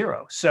go to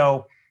zero.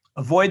 So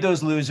avoid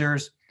those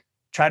losers.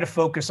 Try to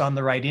focus on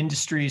the right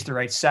industries, the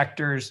right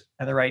sectors,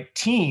 and the right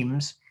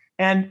teams.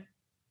 And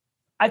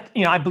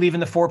I believe in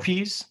the 4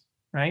 Ps,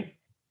 right?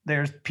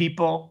 There's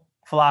people,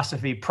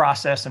 philosophy,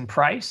 process, and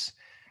price.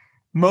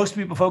 Most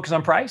people focus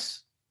on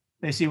price.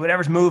 They see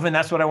whatever's moving,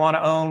 that's what I want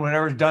to own.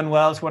 Whatever's done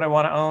well, it's what I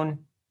want to own.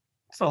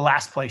 It's the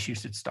last place you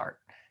should start.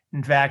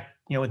 In fact,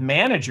 with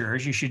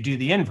managers, you should do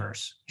the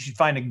inverse. You should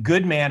find a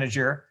good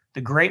manager,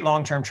 the great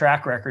long-term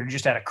track record, who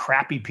just had a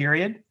crappy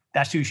period.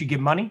 That's who you should give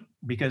money,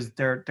 because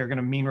they're going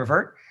to mean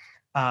revert.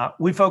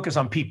 We focus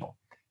on people,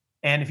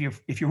 and if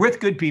you're with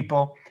good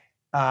people,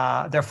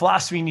 their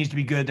philosophy needs to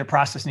be good, their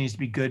process needs to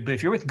be good. But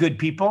if you're with good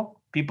people,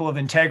 people of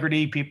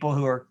integrity, people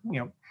who are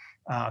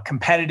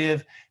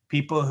competitive,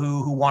 people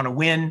who want to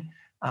win,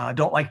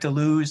 don't like to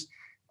lose,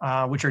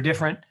 which are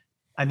different,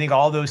 I think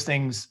all those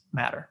things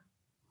matter.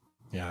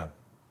 Yeah.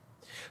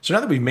 So now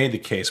that we've made the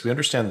case, we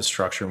understand the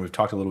structure, and we've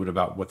talked a little bit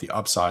about what the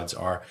upsides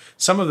are.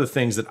 Some of the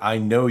things that I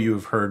know you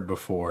have heard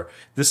before,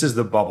 this is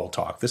the bubble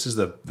talk. This is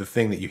the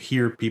thing that you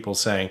hear people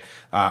saying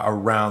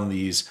around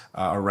these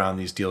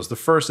deals. The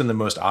first and the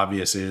most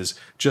obvious is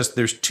just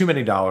there's too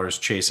many dollars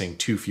chasing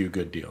too few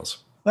good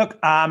deals. Look,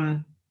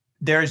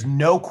 there's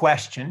no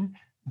question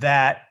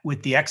that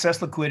with the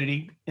excess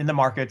liquidity in the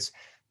markets,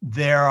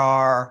 there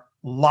are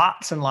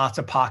lots and lots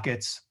of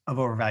pockets of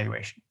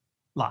overvaluation,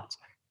 lots.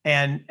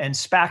 And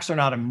SPACs are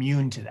not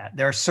immune to that.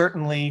 There are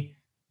certainly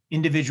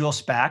individual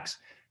SPACs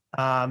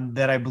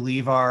that I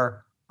believe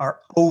are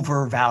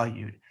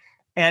overvalued.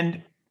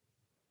 And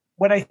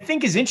what I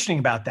think is interesting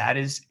about that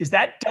is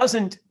that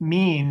doesn't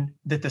mean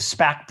that the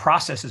SPAC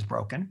process is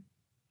broken.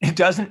 It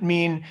doesn't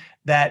mean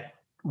that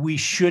we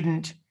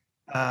shouldn't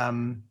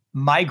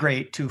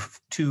migrate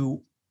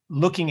to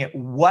looking at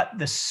what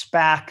the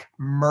SPAC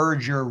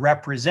merger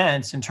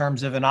represents in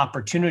terms of an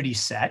opportunity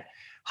set.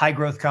 High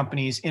growth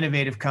companies,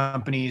 innovative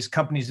companies,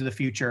 companies of the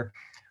future,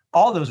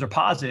 all those are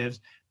positives.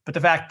 But the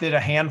fact that a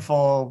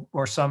handful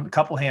or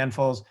couple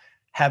handfuls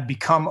have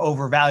become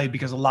overvalued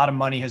because a lot of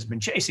money has been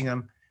chasing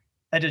them,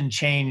 that didn't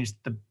change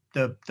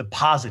the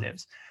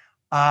positives.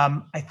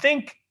 I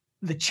think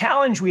the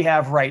challenge we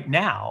have right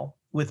now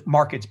with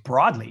markets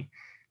broadly,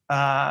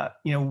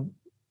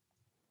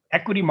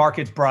 equity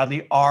markets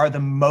broadly are the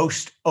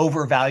most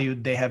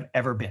overvalued they have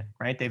ever been,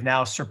 right? They've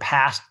now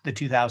surpassed the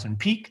 2000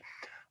 peak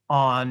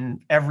on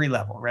every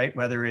level, right?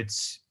 Whether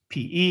it's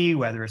PE,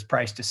 whether it's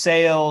price to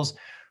sales,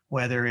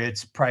 whether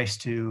it's price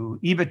to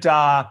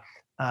EBITDA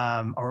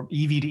or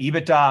EV to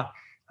EBITDA,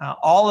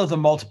 all of the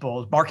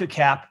multiples, market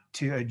cap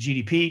to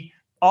GDP,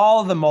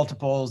 all of the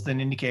multiples and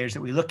indicators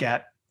that we look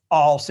at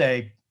all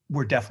say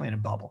we're definitely in a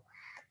bubble.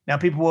 Now,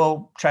 people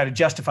will try to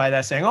justify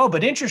that saying, oh,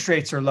 but interest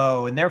rates are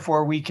low and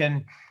therefore we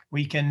can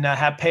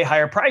pay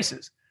higher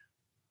prices.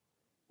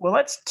 Well,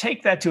 let's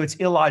take that to its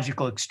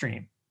illogical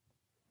extreme.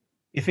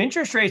 If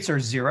interest rates are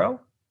zero,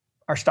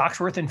 are stocks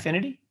worth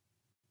infinity?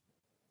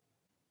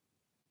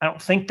 I don't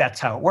think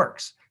that's how it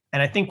works.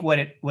 And I think what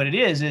it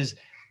is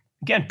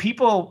again,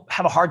 people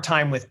have a hard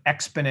time with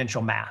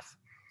exponential math.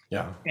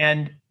 Yeah.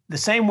 And the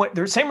same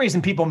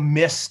reason people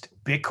missed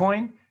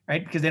Bitcoin,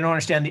 right? Because they don't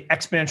understand the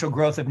exponential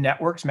growth of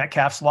networks,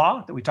 Metcalfe's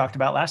law that we talked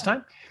about last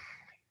time.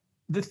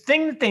 The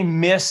thing that they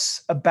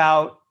miss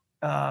about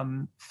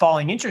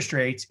falling interest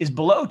rates is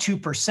below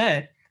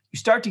 2%, you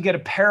start to get a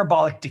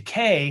parabolic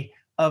decay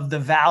of the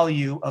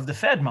value of the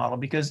Fed model,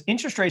 because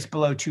interest rates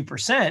below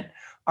 2%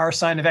 are a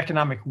sign of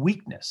economic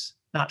weakness,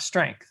 not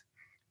strength.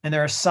 And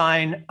they're a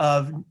sign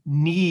of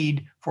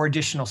need for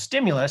additional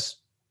stimulus.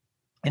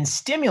 And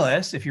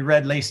stimulus, if you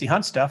read Lacey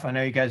Hunt stuff, I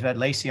know you guys have had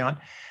Lacey on,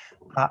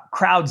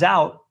 crowds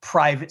out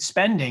private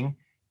spending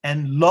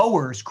and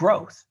lowers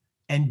growth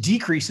and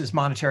decreases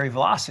monetary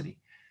velocity.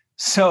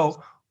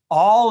 So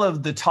all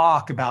of the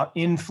talk about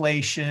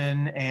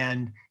inflation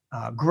and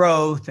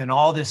growth and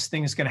all this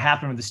thing is going to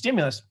happen with the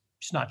stimulus,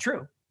 it's not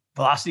true.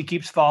 Velocity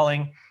keeps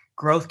falling,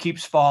 growth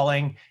keeps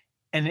falling,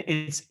 and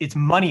it's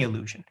money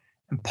illusion.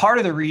 And part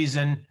of the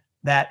reason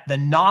that the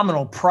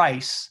nominal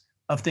price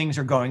of things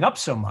are going up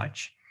so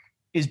much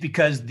is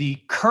because the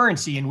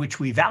currency in which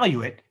we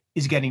value it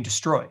is getting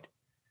destroyed.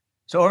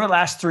 So over the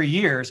last 3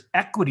 years,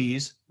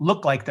 equities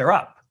look like they're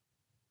up,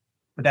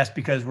 but that's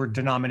because we're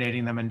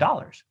denominating them in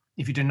dollars.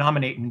 If you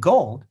denominate in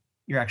gold,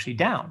 you're actually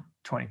down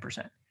 20%.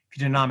 If you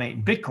denominate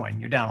in Bitcoin,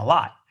 you're down a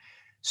lot.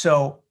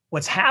 So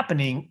what's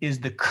happening is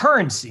the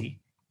currency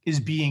is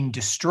being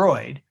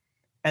destroyed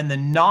and the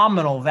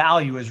nominal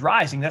value is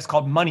rising. That's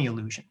called money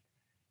illusion.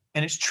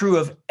 And it's true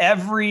of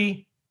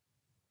every,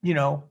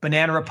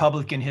 banana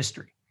republic in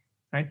history,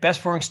 right? Best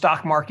performing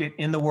stock market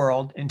in the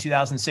world in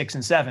 2006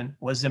 and 2007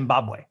 was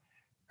Zimbabwe,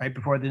 right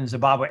before the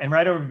Zimbabwe. And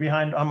right over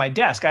behind on my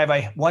desk, I have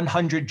a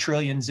 100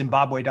 trillion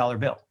Zimbabwe dollar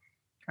bill,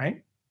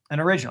 right? An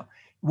original.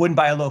 Wouldn't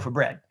buy a loaf of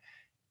bread.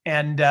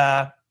 And,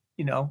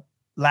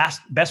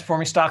 best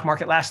performing stock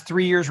market last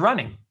 3 years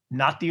running,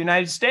 not the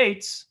United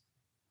States,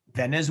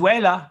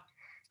 Venezuela.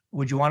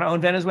 Would you want to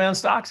own Venezuelan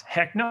stocks?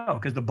 Heck no,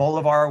 because the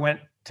Bolivar went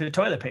to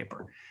toilet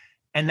paper.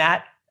 And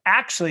that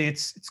actually,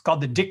 it's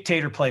called the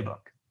dictator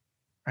playbook,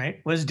 right?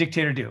 What does a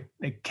dictator do?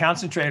 They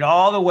concentrate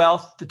all the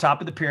wealth at the top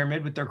of the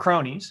pyramid with their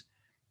cronies,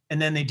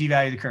 and then they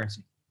devalue the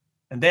currency.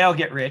 And they all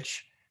get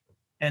rich,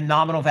 and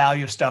nominal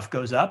value of stuff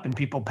goes up, and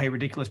people pay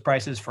ridiculous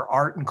prices for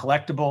art and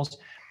collectibles,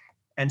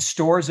 and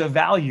stores of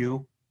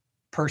value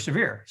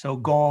persevere. So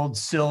gold,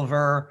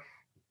 silver,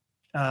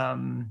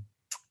 fine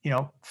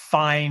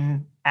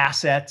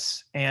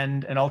assets,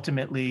 and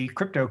ultimately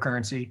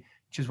cryptocurrency,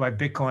 which is why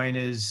Bitcoin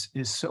is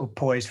so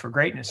poised for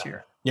greatness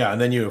here. Yeah,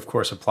 and then you of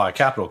course apply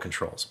capital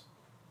controls.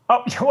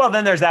 Oh, well,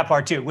 then there's that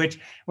part too, which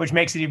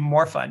makes it even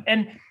more fun.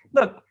 And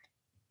look,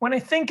 when I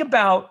think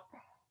about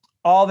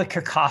all the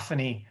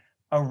cacophony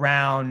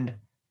around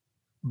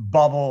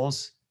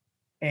bubbles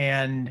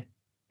and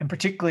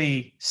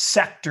particularly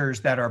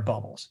sectors that are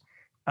bubbles,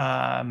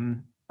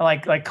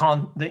 like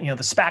calling the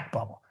SPAC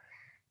bubble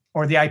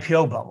or the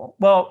IPO bubble.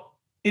 Well,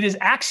 it is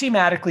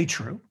axiomatically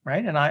true,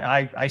 right? And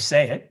I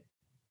say it,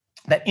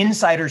 that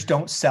insiders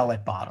don't sell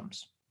at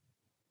bottoms,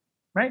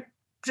 right?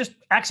 Just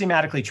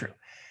axiomatically true.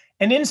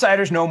 And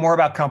insiders know more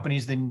about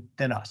companies than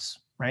us,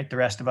 right? The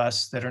rest of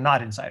us that are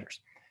not insiders.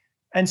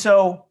 And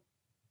so,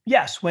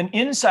 yes, when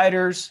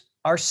insiders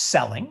are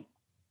selling,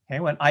 okay,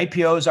 when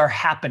IPOs are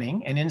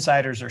happening and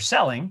insiders are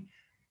selling,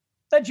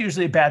 that's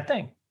usually a bad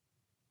thing.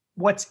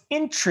 What's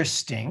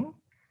interesting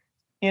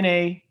in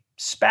a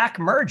SPAC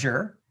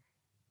merger,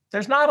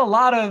 there's not a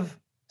lot of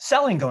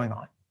selling going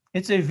on.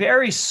 It's a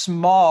very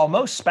small,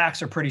 most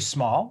SPACs are pretty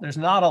small. There's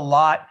not a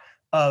lot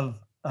of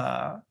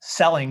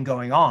selling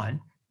going on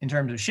in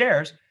terms of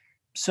shares.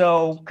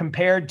 So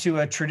compared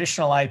to a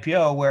traditional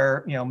IPO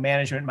where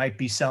management might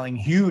be selling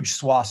huge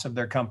swaths of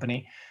their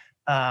company,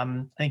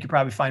 I think you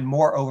probably find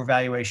more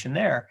overvaluation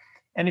there.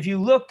 And if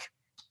you look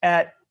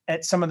at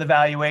some of the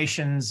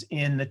valuations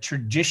in the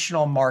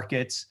traditional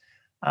markets,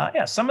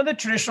 some of the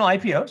traditional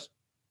IPOs,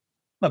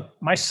 look,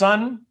 my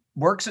son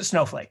works at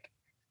Snowflake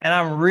and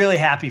I'm really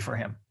happy for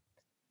him,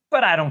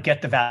 but I don't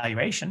get the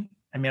valuation.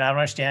 I mean, I don't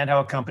understand how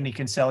a company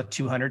can sell at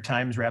 200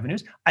 times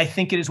revenues. I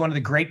think it is one of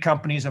the great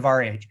companies of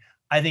our age.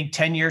 I think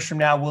 10 years from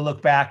now, we'll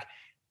look back.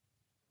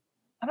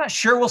 I'm not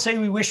sure we'll say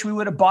we wish we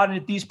would have bought it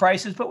at these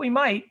prices, but we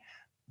might.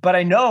 But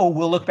I know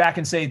we'll look back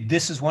and say,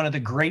 this is one of the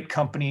great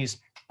companies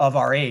of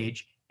our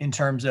age in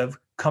terms of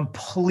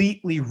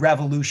completely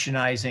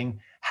revolutionizing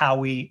how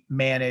we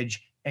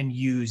manage and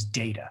use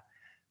data.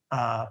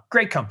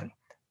 Great company.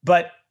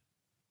 But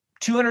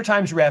 200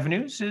 times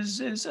revenues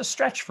is a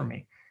stretch for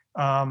me.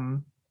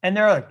 And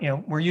there are,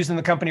 we're using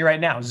the company right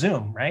now,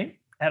 Zoom, right?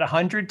 At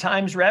 100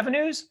 times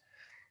revenues,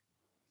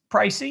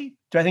 pricey.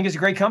 Do I think it's a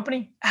great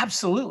company?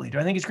 Absolutely. Do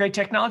I think it's great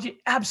technology?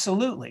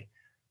 Absolutely.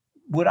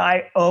 Would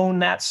I own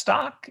that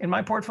stock in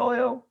my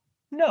portfolio?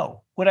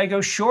 No. Would I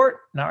go short?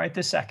 Not right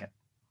this second.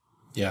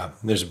 Yeah,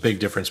 there's a big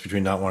difference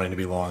between not wanting to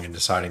be long and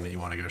deciding that you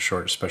want to go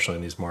short, especially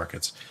in these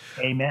markets.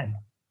 Amen.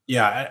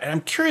 Yeah,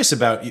 I'm curious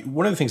about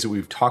one of the things that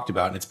we've talked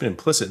about, and it's been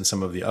implicit in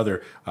some of the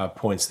other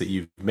points that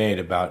you've made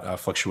about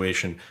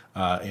fluctuation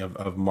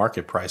of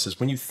market prices.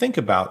 When you think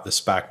about the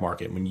SPAC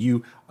market, when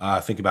you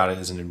think about it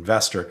as an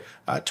investor,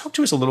 talk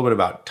to us a little bit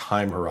about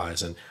time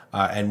horizon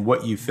and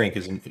what you think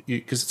is,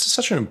 because it's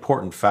such an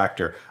important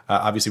factor.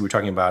 Obviously, we're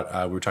talking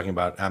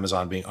about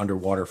Amazon being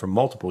underwater for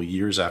multiple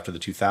years after the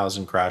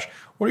 2000 crash.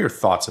 What are your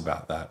thoughts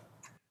about that?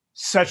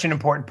 Such an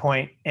important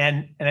point.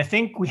 And I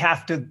think we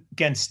have to,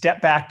 again,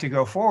 step back to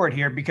go forward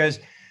here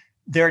because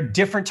there are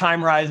different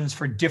time horizons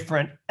for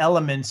different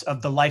elements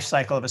of the life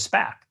cycle of a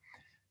SPAC.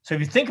 So if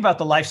you think about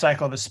the life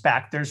cycle of a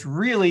SPAC, there's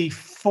really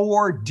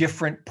 4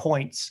 different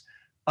points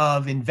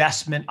of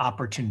investment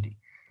opportunity.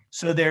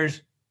 So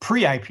there's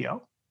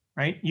pre-IPO,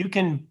 right? You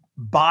can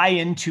buy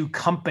into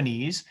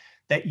companies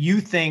that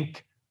you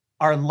think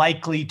are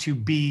likely to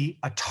be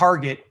a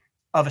target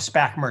of a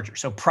SPAC merger.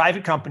 So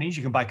private companies,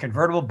 you can buy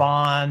convertible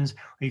bonds,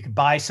 or you could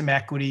buy some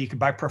equity, you could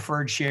buy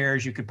preferred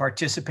shares, you could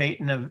participate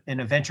in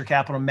a venture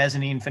capital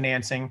mezzanine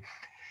financing.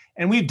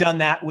 And we've done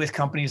that with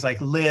companies like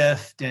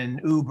Lyft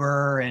and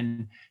Uber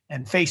and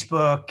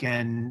Facebook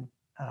and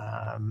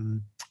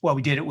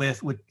we did it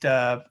with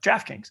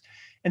DraftKings.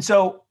 And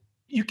so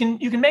you can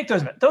make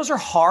those. Those are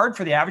hard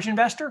for the average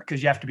investor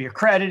because you have to be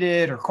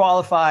accredited or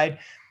qualified.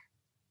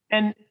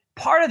 And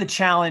part of the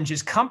challenge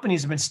is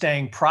companies have been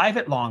staying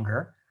private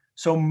longer.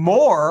 So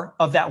more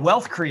of that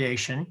wealth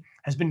creation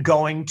has been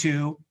going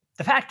to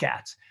the fat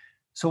cats.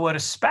 So what a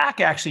SPAC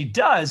actually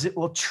does, it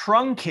will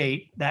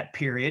truncate that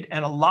period.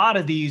 And a lot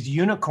of these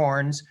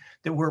unicorns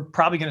that were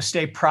probably going to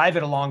stay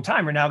private a long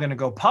time are now going to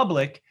go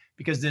public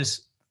because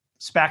this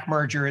SPAC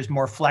merger is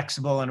more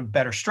flexible and a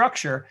better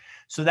structure.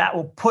 So that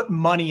will put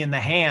money in the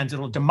hands.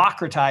 It'll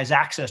democratize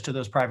access to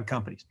those private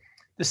companies.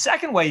 The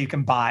second way you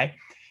can buy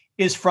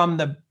is from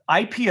the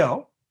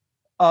IPO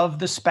of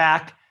the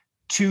SPAC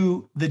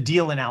to the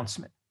deal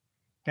announcement.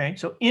 Okay,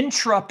 so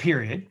intra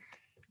period,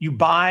 you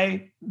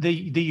buy the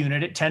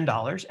unit at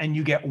 $10 and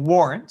you get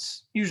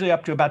warrants, usually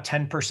up to about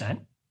 10%,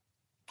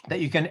 that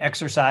you can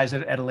exercise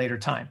at a later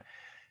time,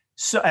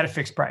 so at a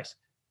fixed price.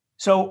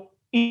 So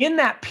in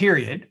that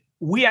period,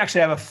 we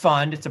actually have a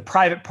fund. It's a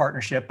private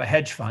partnership, a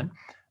hedge fund,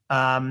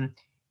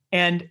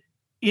 and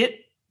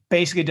it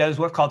basically does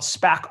what's called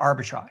SPAC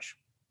arbitrage.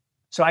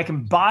 So I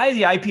can buy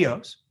the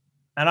IPOs,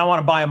 and I want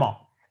to buy them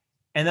all,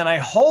 and then I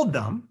hold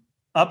them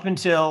up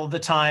until the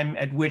time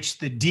at which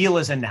the deal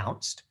is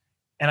announced,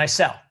 and I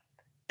sell.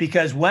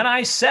 Because when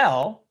I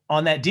sell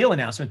on that deal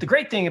announcement, the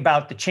great thing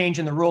about the change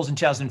in the rules in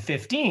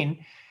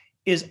 2015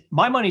 is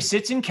my money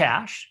sits in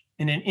cash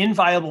in an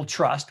inviolable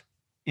trust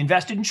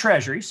invested in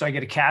treasury, so I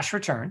get a cash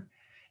return.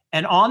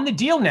 And on the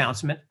deal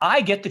announcement,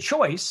 I get the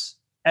choice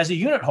as a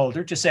unit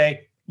holder to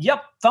say,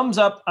 yep, thumbs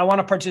up, I want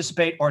to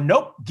participate, or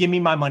nope, give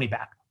me my money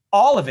back.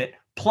 All of it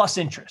plus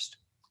interest.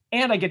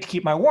 And I get to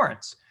keep my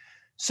warrants.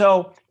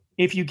 So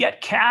if you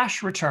get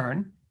cash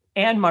return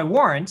and my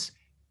warrants,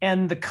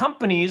 and the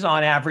companies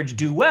on average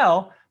do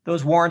well,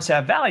 those warrants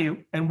have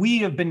value. And we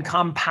have been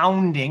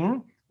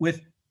compounding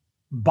with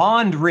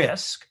bond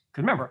risk.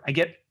 Because remember, I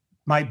get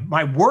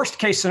my worst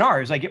case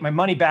scenario is I get my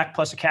money back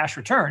plus a cash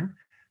return,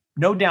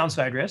 no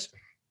downside risk.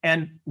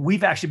 And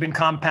we've actually been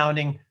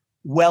compounding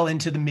well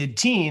into the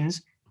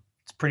mid-teens.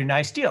 It's a pretty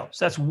nice deal.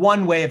 So that's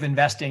one way of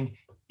investing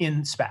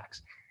in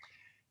SPACs.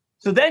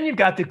 So then you've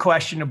got the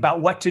question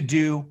about what to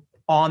do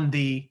on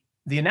the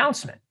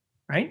announcement,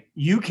 right?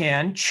 You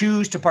can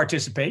choose to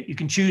participate. You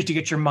can choose to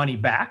get your money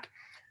back.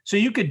 So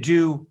you could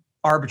do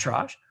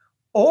arbitrage,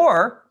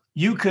 or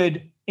you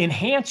could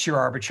enhance your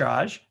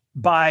arbitrage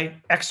by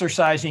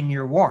exercising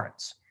your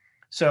warrants.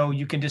 So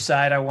you can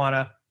decide, I want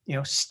to,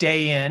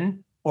 stay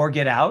in or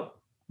get out.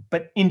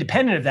 But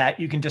independent of that,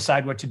 you can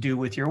decide what to do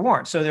with your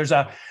warrants. So there's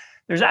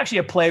actually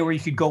a play where you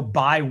could go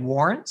buy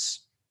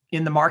warrants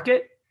in the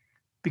market,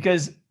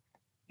 because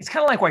it's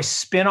kind of like why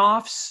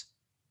spinoffs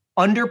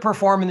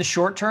underperform in the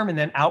short term and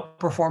then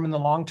outperform in the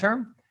long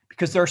term,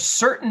 because there are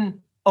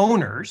certain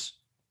owners.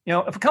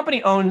 If a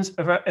company owns,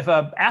 if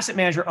an asset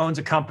manager owns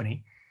a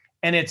company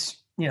and it's,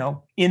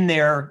 in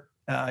their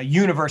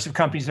universe of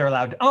companies they're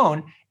allowed to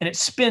own, and it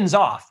spins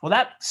off. Well,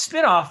 that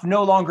spinoff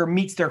no longer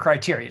meets their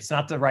criteria. It's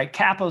not the right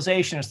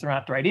capitalization. It's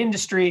not the right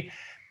industry.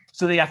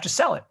 So they have to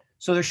sell it.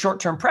 So there's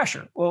short-term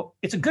pressure. Well,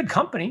 it's a good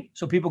company,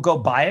 so people go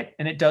buy it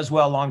and it does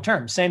well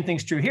long-term. Same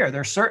thing's true here.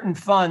 There are certain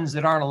funds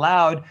that aren't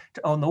allowed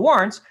to own the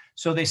warrants,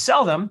 so they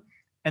sell them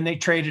and they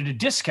trade at a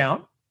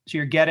discount. So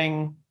you're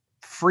getting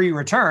free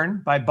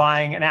return by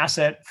buying an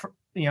asset for,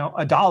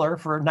 $1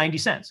 for 90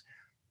 cents.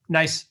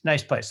 Nice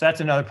place. So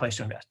that's another place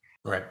to invest.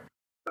 Right.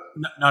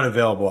 Not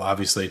available,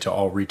 obviously, to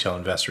all retail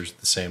investors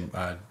the same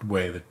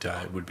way that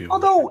it would be.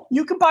 Although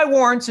you can buy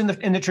warrants in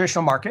the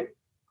traditional market.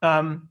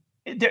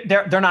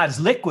 They're not as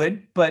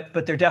liquid, but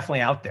they're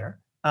definitely out there.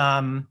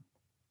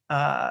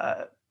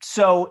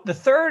 So the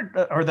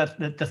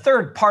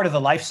third part of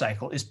the life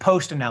cycle is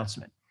post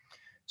announcement.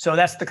 So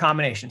that's the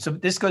combination. So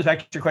this goes back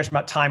to your question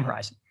about time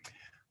horizon.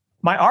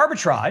 My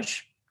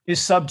arbitrage is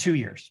sub 2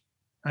 years,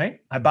 right?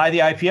 I buy the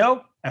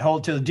IPO, I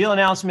hold to the deal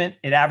announcement.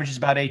 It averages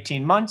about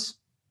 18 months.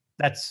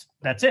 That's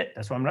it.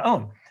 That's what I'm going to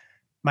own.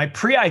 My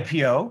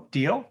pre-IPO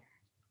deal,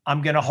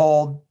 I'm going to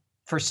hold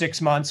for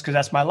 6 months because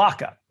that's my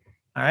lockup.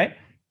 All right.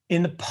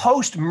 In the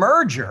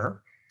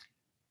post-merger,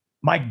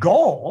 my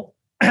goal,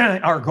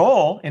 our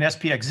goal in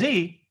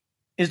SPXZ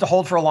is to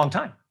hold for a long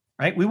time,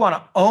 right? We want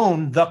to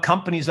own the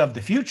companies of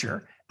the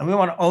future, and we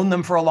want to own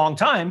them for a long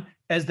time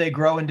as they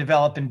grow and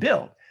develop and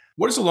build.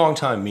 What does a long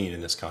time mean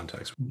in this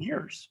context?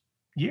 Years,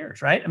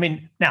 right? I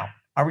mean, now,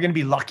 are we going to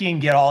be lucky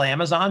and get all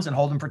Amazons and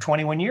hold them for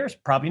 21 years?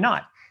 Probably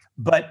not.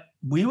 But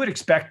we would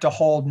expect to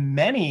hold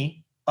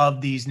many of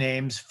these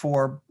names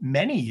for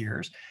many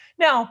years.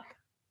 Now,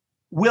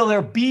 will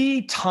there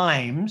be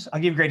times, I'll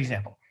give you a great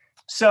example.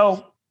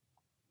 So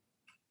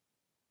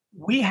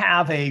we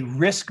have a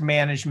risk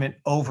management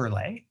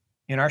overlay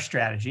in our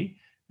strategy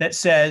that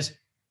says,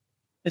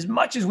 as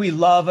much as we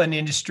love an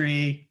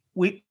industry,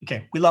 we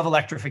love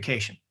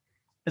electrification.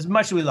 As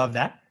much as we love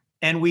that,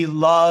 and we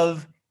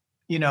love,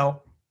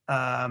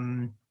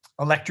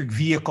 electric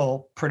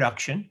vehicle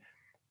production,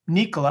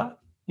 Nikola,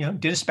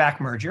 did a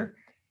SPAC merger,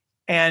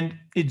 and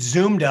it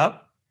zoomed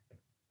up,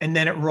 and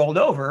then it rolled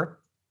over,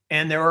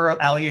 and there were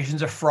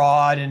allegations of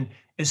fraud. And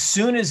as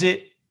soon as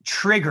it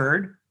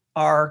triggered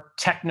our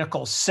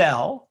technical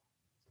sell,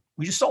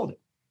 we just sold it.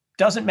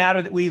 Doesn't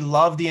matter that we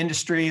love the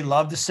industry,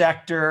 love the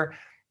sector,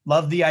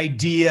 love the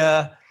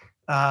idea,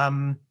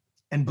 and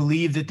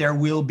believe that there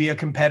will be a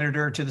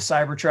competitor to the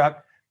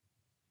Cybertruck.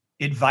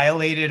 It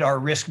violated our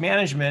risk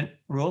management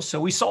rules, so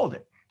we sold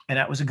it. And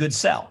that was a good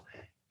sell.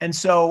 And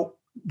so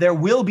there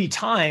will be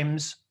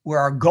times where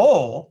our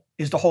goal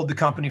is to hold the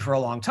company for a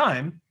long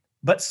time,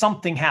 but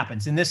something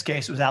happens. In this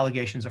case, it was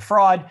allegations of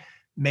fraud.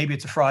 Maybe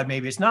it's a fraud,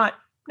 maybe it's not.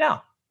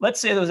 Now,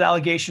 let's say those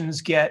allegations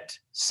get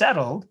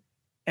settled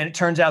and it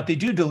turns out they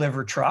do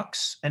deliver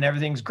trucks and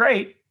everything's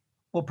great.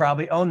 will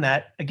probably own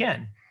that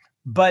again.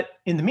 But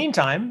in the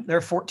meantime, there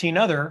are 14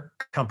 other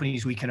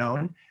companies we can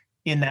own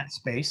in that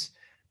space.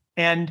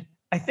 And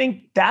I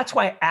think that's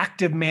why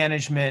active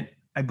management,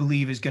 I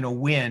believe, is going to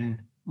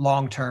win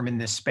long-term in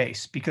this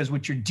space, because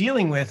what you're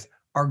dealing with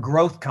are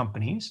growth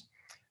companies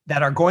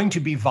that are going to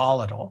be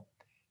volatile,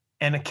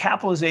 and a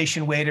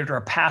capitalization weighted or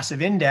a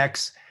passive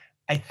index,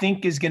 I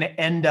think, is going to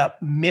end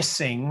up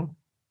missing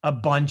a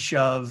bunch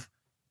of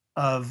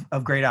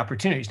great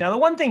opportunities. Now, the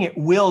one thing it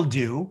will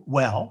do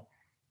well,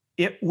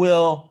 it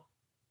will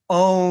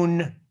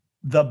own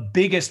the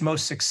biggest,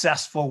 most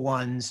successful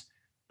ones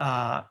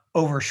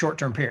over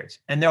short-term periods.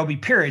 And there'll be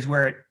periods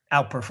where it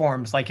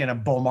outperforms, like in a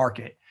bull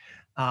market.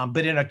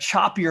 But in a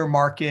choppier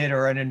market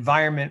or an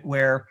environment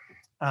where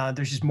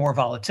there's just more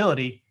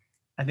volatility,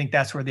 I think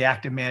that's where the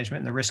active management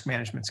and the risk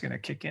management is going to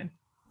kick in.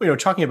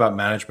 Talking about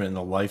management and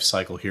the life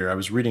cycle here, I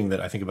was reading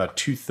that I think about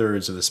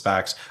 2/3 of the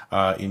SPACs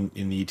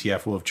in the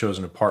ETF will have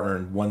chosen a partner,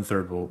 and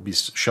 1/3 will be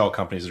shell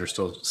companies that are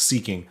still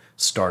seeking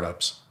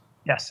startups.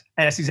 Yes,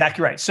 and that's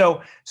exactly right.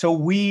 So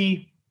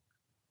we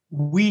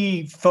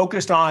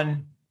focused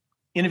on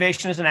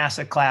innovation as an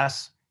asset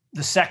class,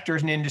 the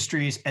sectors and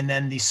industries, and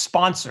then the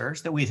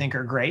sponsors that we think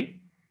are great.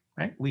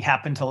 Right? We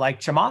happen to like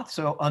Chamath,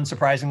 so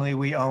unsurprisingly,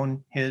 we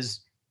own his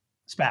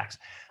SPACs.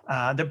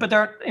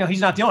 But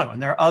he's not the only one.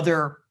 There are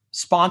other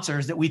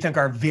sponsors that we think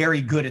are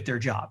very good at their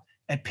job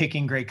at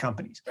picking great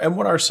companies. And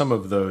what are some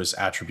of those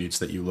attributes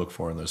that you look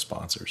for in those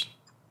sponsors?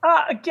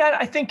 Again,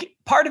 I think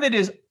part of it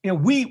is,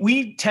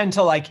 we tend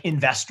to like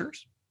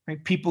investors,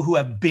 right? People who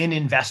have been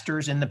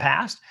investors in the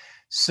past.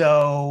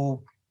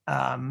 So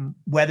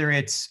whether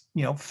it's,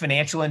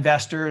 financial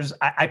investors,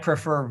 I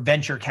prefer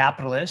venture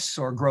capitalists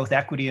or growth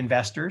equity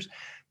investors.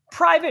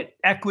 Private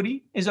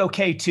equity is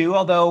okay too,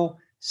 although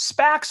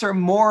SPACs are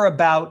more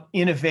about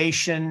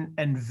innovation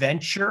and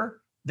venture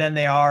than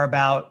they are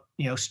about,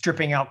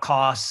 stripping out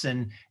costs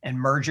and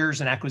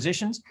mergers and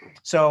acquisitions.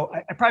 So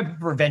I probably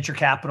prefer venture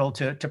capital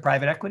to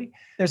private equity.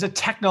 There's a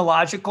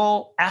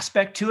technological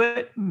aspect to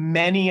it.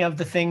 Many of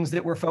the things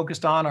that we're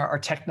focused on are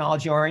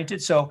technology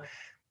oriented. So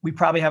we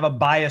probably have a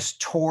bias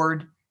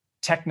toward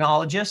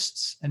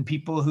technologists and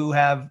people who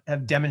have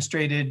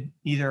demonstrated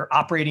either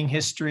operating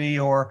history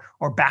or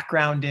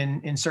background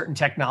in certain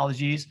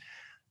technologies.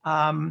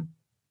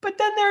 But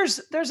then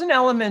there's an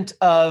element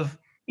of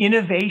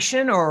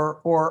innovation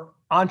or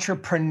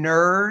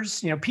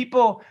entrepreneurs,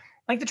 people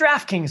like the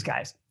DraftKings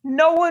guys.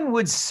 No one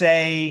would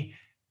say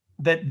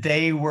that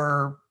they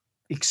were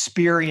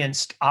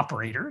experienced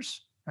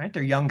operators, right?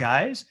 They're young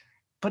guys,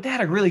 but they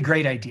had a really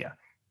great idea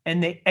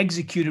and they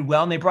executed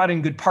well and they brought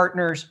in good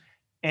partners.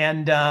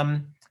 And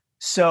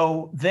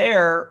so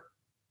there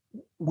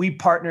we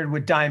partnered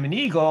with Diamond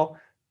Eagle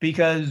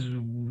because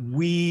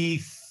we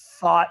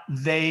thought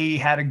they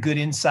had a good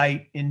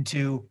insight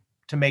into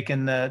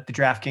making the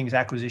DraftKings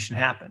acquisition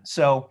happen.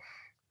 So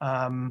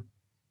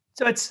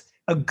it's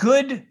a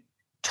good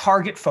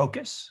target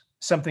focus,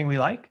 something we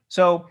like.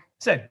 So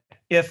said,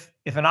 if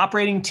an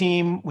operating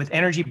team with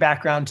energy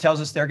background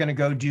tells us they're going to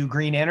go do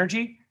green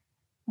energy,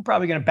 we're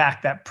probably going to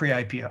back that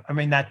pre-IPO. I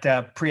mean,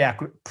 that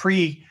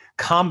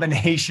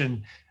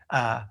pre-combination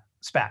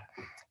SPAC.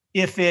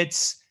 If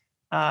it's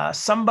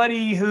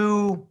somebody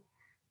who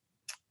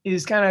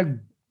is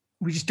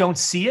we just don't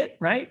see it,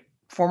 right?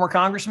 Former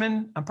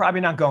congressman, I'm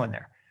probably not going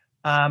there.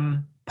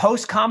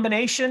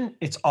 Post-combination,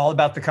 it's all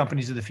about the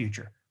companies of the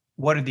future.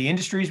 What are the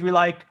industries we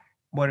like?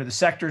 What are the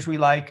sectors we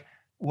like?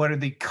 What are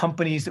the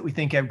companies that we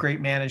think have great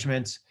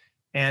managements?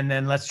 And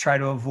then let's try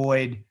to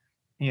avoid,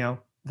 the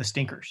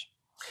stinkers.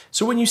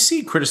 So when you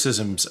see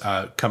criticisms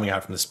coming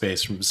out from the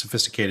space from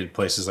sophisticated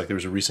places, like there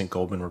was a recent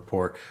Goldman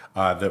report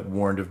that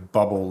warned of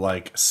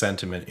bubble-like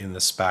sentiment in the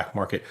SPAC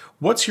market,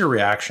 what's your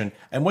reaction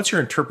and what's your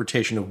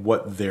interpretation of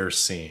what they're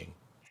seeing?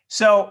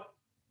 So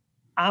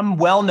I'm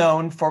well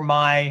known for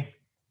my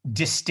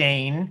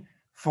disdain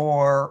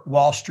for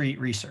Wall Street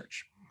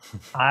research.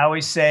 I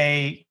always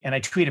say, and I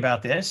tweet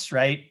about this,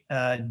 right?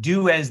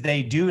 Do as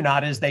they do,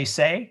 not as they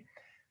say.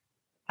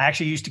 I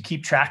actually used to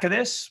keep track of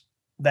this,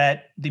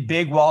 that the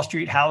big Wall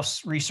Street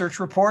house research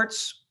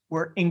reports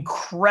were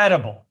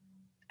incredible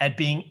at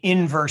being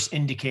inverse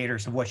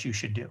indicators of what you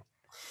should do.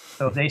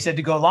 So if they said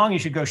to go long, you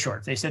should go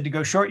short. If they said to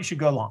go short, you should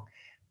go long.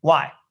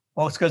 Why?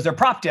 Well, it's because their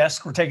prop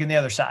desk were taking the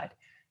other side.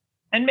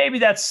 And maybe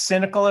that's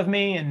cynical of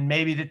me, and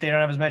maybe that they don't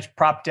have as much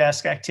prop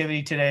desk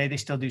activity today. They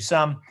still do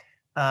some.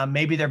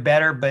 Maybe they're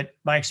better, but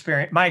my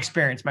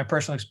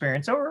personal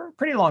experience over a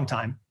pretty long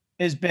time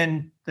has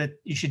been that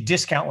you should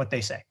discount what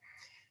they say.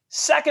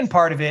 Second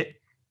part of it,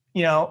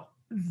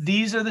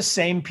 these are the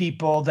same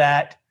people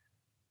that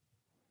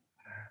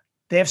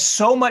they have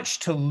so much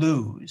to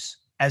lose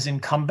as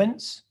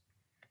incumbents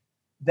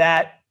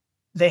that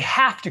they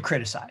have to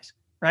criticize,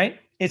 right?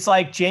 It's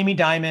like Jamie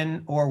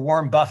Dimon or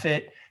Warren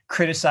Buffett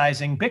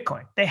criticizing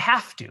Bitcoin. They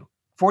have to.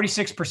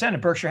 46%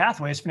 of Berkshire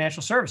Hathaway is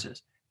financial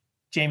services.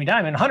 Jamie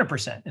Dimon,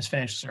 100% is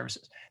financial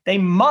services. They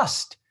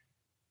must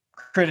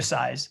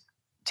criticize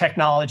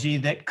technology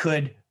that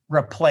could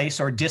replace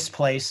or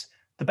displace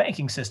the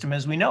banking system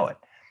as we know it.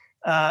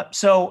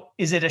 So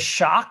is it a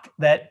shock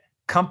that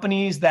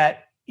companies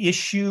that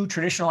issue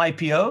traditional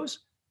IPOs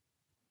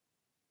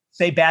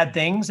say bad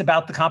things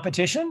about the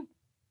competition?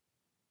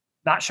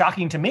 Not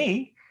shocking to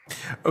me.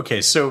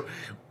 Okay, so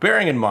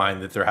bearing in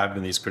mind that there have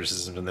been these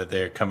criticisms and that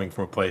they're coming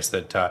from a place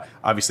that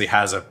obviously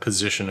has a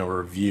position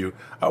or a view,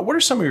 what are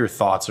some of your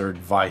thoughts or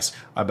advice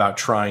about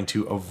trying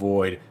to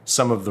avoid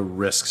some of the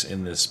risks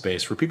in this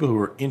space for people who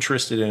are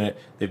interested in it?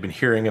 They've been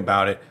hearing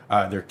about it,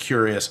 they're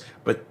curious,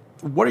 but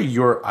what are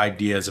your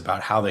ideas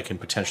about how they can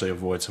potentially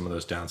avoid some of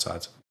those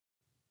downsides?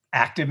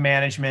 Active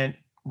management,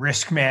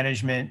 risk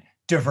management,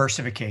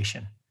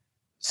 diversification.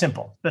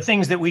 Simple. The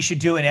things that we should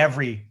do in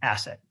every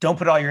asset. Don't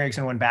put all your eggs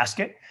in one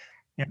basket.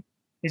 You know,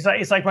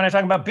 it's like when I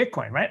talk about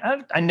Bitcoin, right?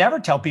 I never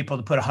tell people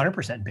to put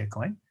 100% in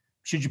Bitcoin.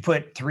 Should you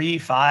put 3,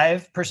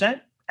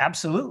 5%?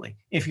 Absolutely.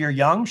 If you're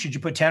young, should you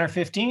put 10 or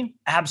 15?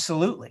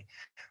 Absolutely.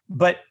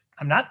 But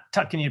I'm not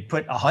telling you to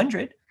put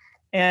 100.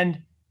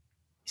 And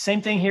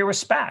same thing here with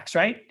SPACs,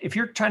 right? If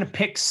you're trying to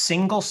pick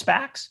single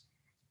SPACs,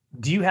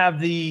 do you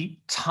have the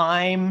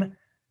time,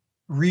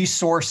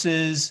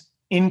 resources,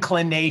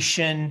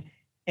 inclination,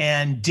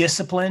 and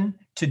discipline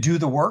to do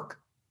the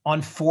work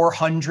on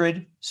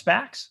 400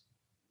 SPACs?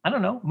 I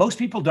don't know. Most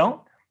people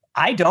don't.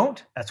 I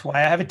don't. That's why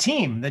I have a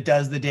team that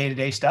does the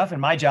day-to-day stuff. And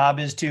my job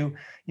is to,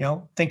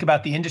 think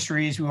about the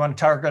industries we want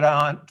to target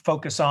on,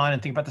 focus on,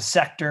 and think about the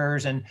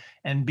sectors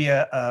and be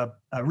a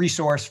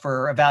resource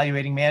for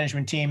evaluating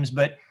management teams.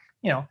 But,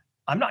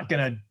 I'm not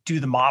going to do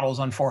the models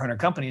on 400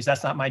 companies.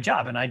 That's not my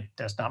job. And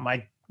that's not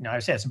my, I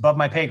say it's above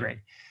my pay grade.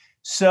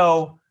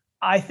 So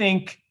I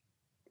think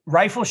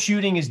rifle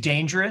shooting is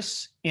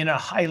dangerous in a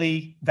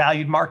highly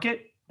valued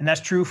market, and that's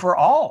true for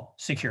all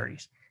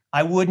securities.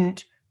 I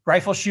wouldn't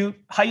rifle shoot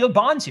high yield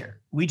bonds here.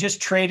 We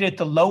just traded at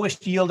the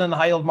lowest yield in the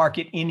high yield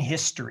market in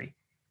history.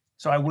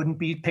 So I wouldn't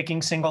be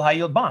picking single high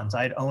yield bonds.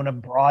 I'd own a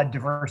broad,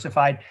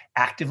 diversified,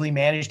 actively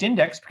managed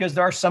index because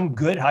there are some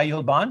good high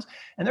yield bonds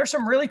and there are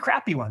some really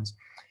crappy ones.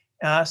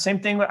 Same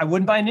thing, I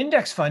wouldn't buy an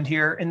index fund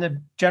here in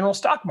the general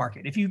stock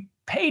market. If you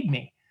paid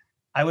me,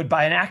 I would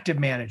buy an active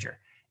manager.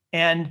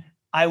 And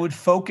I would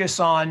focus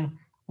on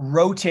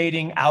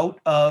rotating out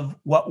of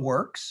what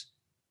works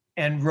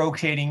and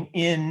rotating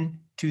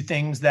into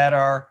things that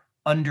are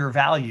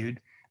undervalued,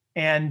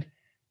 and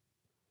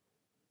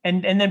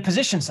then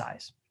position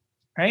size,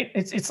 right?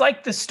 It's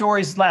like the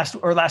stories last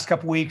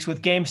couple of weeks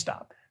with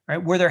GameStop,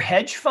 right? Were there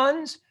hedge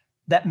funds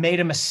that made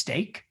a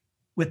mistake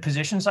with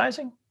position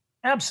sizing?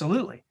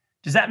 Absolutely.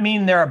 Does that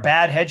mean they're a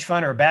bad hedge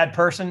fund or a bad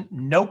person?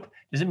 Nope.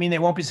 Does it mean they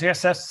won't be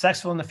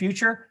successful in the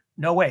future?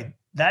 No way.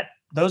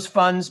 Those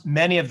funds,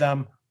 many of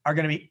them are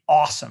going to be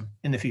awesome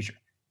in the future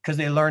because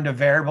they learned a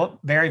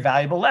very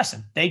valuable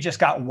lesson. They just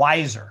got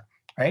wiser,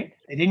 right?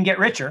 They didn't get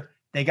richer.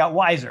 They got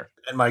wiser.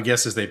 And my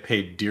guess is they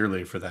paid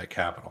dearly for that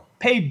capital.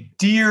 Paid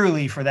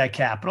dearly for that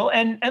capital.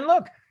 And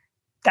look,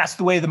 that's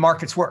the way the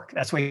markets work.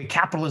 That's the way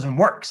capitalism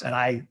works. And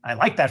I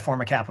like that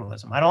form of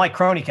capitalism. I don't like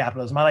crony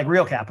capitalism. I like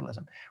real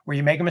capitalism, where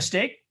you make a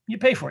mistake, you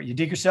pay for it. You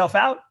dig yourself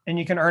out and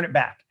you can earn it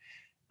back.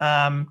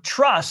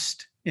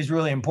 Trust is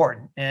really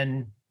important.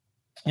 And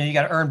you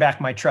got to earn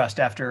back my trust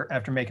after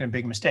making a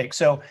big mistake.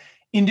 So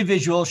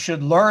individuals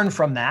should learn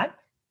from that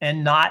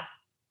and not,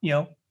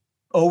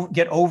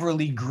 get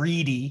overly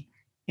greedy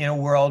in a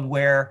world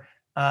where,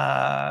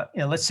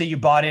 let's say you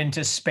bought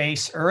into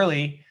space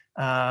early,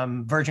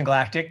 Virgin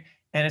Galactic,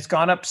 and it's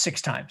gone up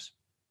 6 times.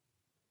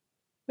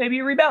 Maybe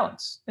you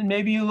rebalance and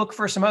maybe you look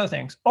for some other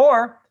things,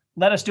 or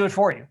let us do it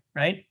for you,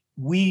 right?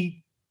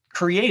 We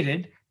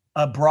created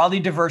a broadly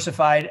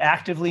diversified,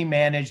 actively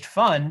managed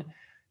fund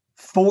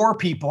for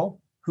people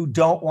who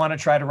don't want to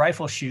try to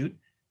rifle shoot.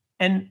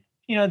 And,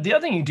 the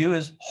other thing you do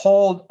is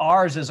hold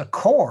ours as a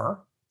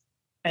core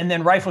and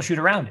then rifle shoot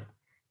around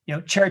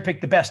it. Cherry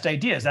pick the best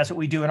ideas. That's what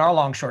we do in our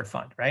long short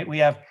fund, right? We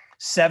have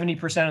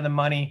 70% of the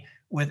money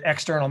with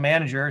external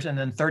managers, and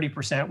then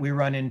 30% we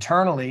run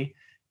internally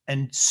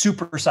and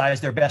supersize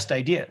their best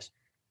ideas.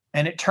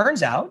 And it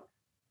turns out,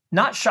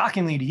 not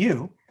shockingly to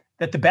you,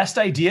 that the best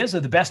ideas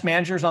of the best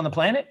managers on the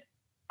planet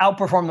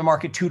outperform the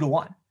market 2 to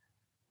 1.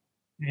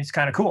 It's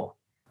kind of cool.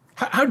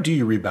 How do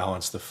you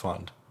rebalance the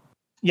fund?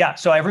 Yeah,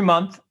 so every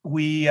month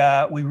we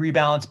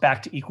rebalance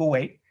back to equal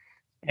weight,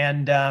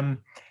 and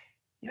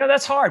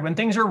that's hard. When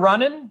things are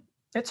running,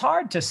 it's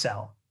hard to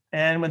sell,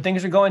 and when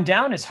things are going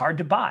down, it's hard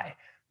to buy.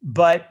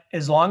 But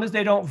as long as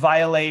they don't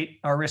violate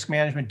our risk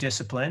management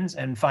disciplines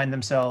and find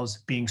themselves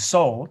being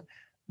sold,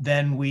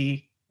 then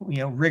we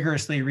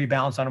rigorously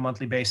rebalance on a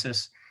monthly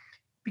basis,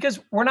 because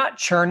we're not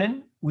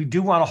churning. We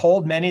do want to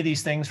hold many of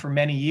these things for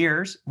many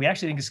years. We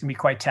actually think it's going to be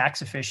quite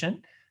tax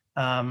efficient.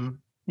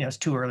 It's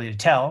too early to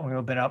tell.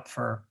 We've been up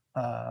for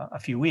a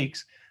few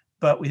weeks,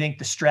 but we think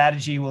the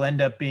strategy will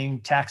end up being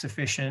tax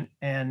efficient,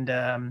 and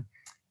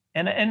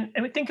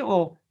we think it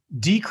will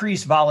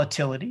decrease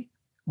volatility,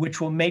 which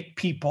will make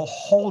people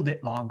hold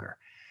it longer.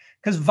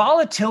 Because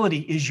volatility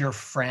is your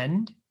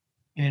friend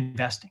in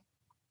investing.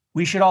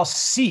 We should all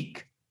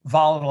seek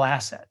volatile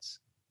assets,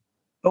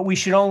 but we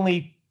should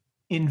only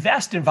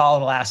invest in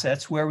volatile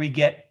assets where we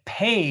get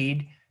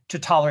paid to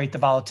tolerate the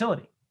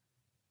volatility,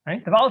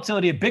 right? The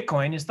volatility of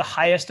Bitcoin is the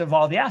highest of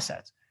all the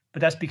assets,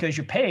 but that's because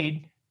you're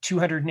paid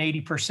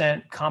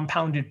 280%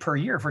 compounded per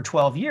year for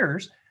 12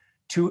 years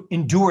to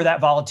endure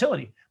that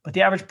volatility. But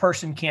the average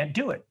person can't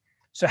do it.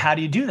 So how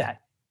do you do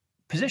that?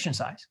 Position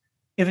size.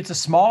 If it's a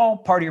small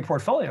part of your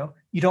portfolio,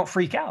 you don't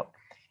freak out.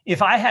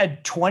 If I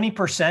had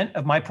 20%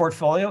 of my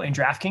portfolio in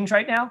DraftKings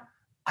right now,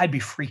 I'd be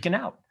freaking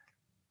out.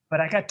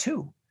 But I got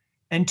 2.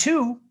 And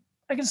 2,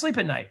 I can sleep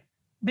at night.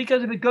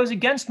 Because if it goes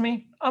against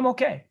me, I'm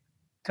okay.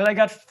 Because I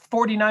got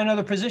 49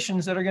 other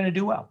positions that are going to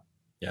do well.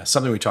 Yeah,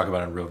 something we talk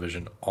about on Real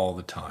Vision all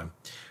the time.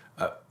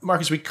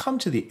 Mark, as we come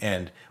to the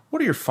end,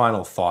 what are your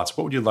final thoughts?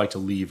 What would you like to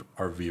leave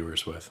our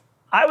viewers with?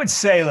 I would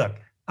say, look,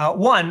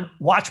 one,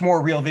 watch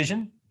more Real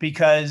Vision,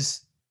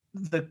 because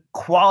the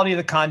quality of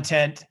the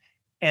content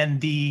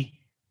and the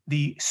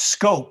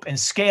scope and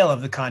scale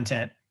of the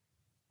content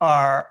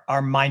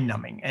are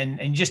mind-numbing. And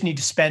you just need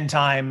to spend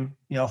time,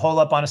 hole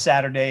up on a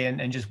Saturday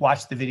and just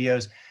watch the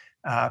videos,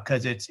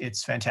 because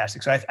it's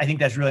fantastic. So I think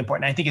that's really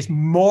important. I think it's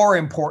more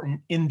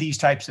important in these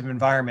types of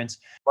environments.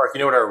 Mark, you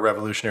know what our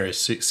revolutionary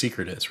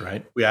secret is,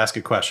 right? We ask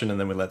a question and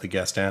then we let the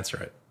guest answer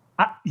it.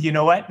 You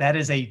know what? That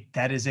is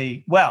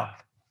well,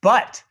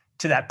 but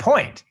to that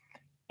point,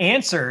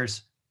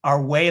 answers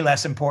are way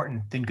less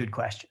important than good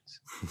questions.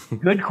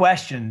 Good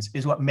questions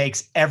is what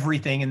makes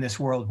everything in this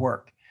world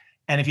work.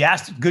 And if you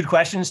ask good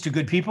questions to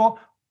good people,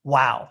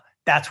 wow,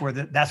 that's where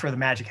the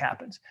magic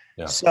happens.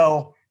 Yeah.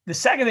 So the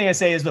second thing I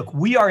say is, look,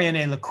 we are in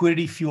a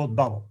liquidity fueled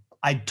bubble.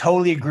 I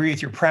totally agree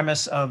with your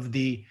premise of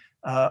the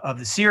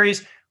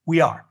series. We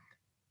are,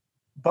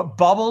 but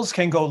bubbles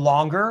can go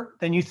longer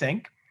than you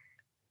think,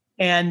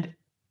 and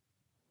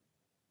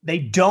they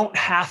don't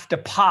have to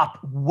pop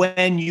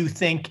when you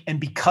think and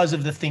because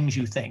of the things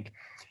you think.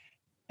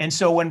 And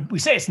so when we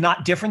say it's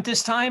not different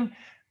this time,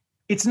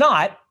 it's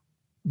not.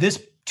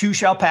 This too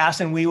shall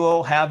pass, and we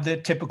will have the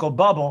typical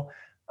bubble,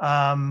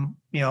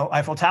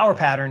 Eiffel Tower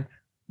pattern,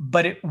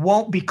 but it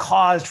won't be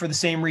caused for the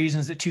same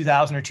reasons that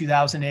 2000 or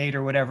 2008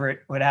 or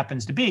whatever what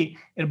happens to be.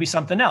 It'll be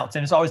something else.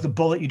 And it's always the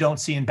bullet you don't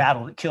see in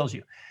battle that kills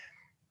you.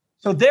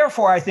 So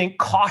therefore, I think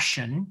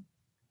caution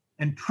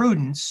and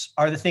prudence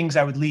are the things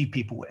I would leave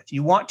people with.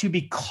 You want to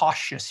be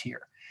cautious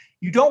here.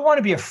 You don't want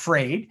to be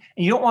afraid,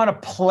 and you don't want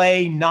to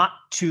play not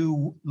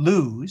to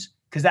lose,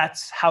 because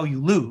that's how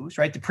you lose,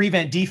 right? The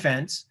prevent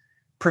defense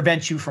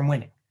prevents you from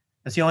winning.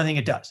 That's the only thing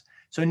it does.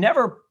 So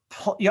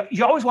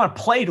you always want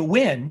to play to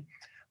win,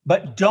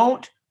 but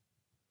don't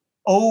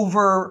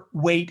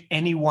overweight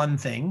any one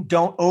thing.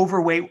 Don't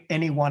overweight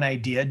any one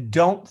idea.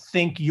 Don't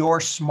think you're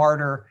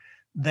smarter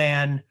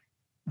than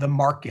the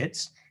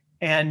markets,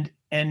 and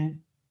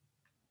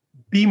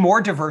be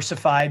more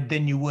diversified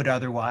than you would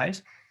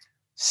otherwise.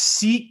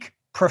 Seek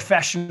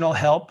professional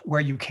help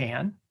where you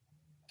can.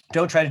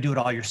 Don't try to do it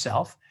all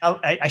yourself.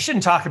 I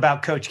shouldn't talk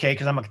about Coach K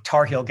because I'm a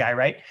Tar Heel guy,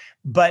 right?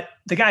 But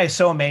the guy is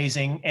so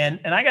amazing. And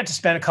I got to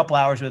spend a couple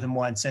hours with him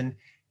once, and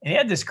he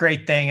had this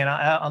great thing, and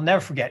I'll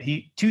never forget.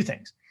 Two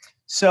things.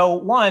 So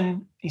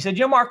one, he said,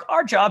 Mark,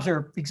 our jobs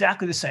are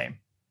exactly the same.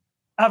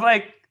 I'm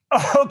like,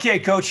 okay,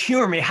 coach,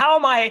 humor me. How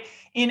am I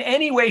in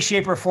any way,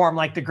 shape, or form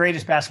like the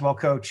greatest basketball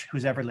coach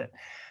who's ever lived?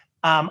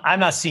 I'm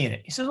not seeing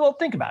it. He says, well,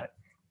 think about it.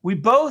 We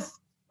both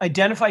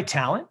identify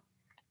talent.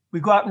 We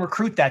go out and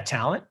recruit that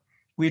talent.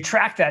 We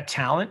attract that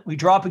talent. We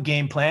draw up a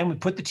game plan. We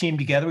put the team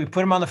together. We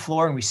put them on the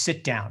floor and we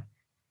sit down.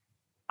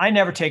 I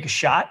never take a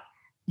shot.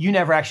 You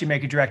never actually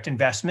make a direct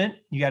investment.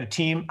 You got a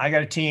team. I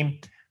got a team.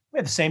 We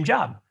have the same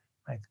job.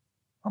 Like,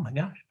 oh my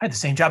gosh, I had the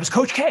same job as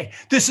Coach K.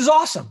 This is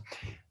awesome.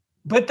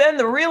 But then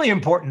the really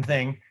important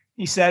thing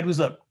he said was,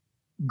 look,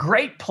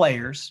 great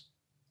players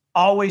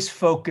always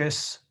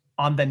focus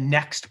on the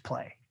next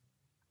play.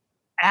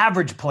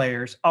 Average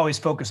players always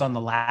focus on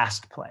the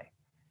last play.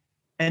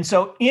 And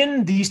so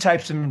in these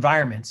types of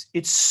environments,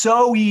 it's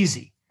so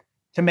easy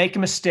to make a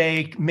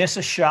mistake, miss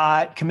a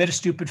shot, commit a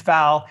stupid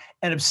foul,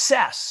 and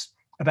obsess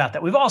about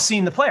that. We've all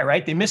seen the player,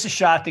 right? They miss a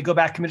shot, they go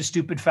back, commit a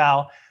stupid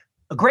foul.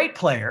 A great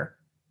player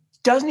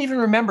doesn't even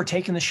remember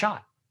taking the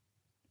shot.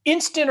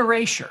 Instant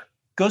erasure.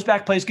 Goes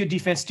back, plays good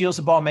defense, steals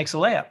the ball, makes a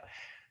layup.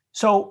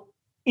 So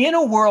in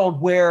a world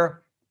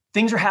where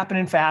things are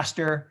happening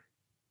faster,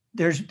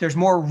 there's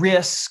more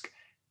risk,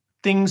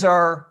 things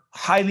are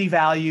highly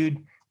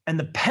valued, and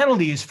the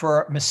penalties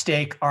for a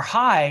mistake are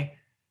high,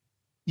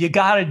 you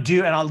got to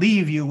do, and I'll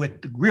leave you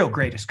with the real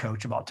greatest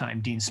coach of all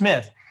time, Dean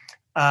Smith,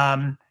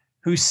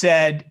 who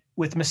said,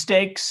 with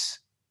mistakes,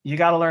 you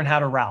got to learn how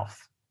to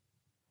Ralph.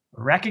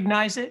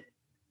 Recognize it,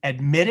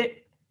 admit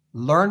it,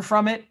 learn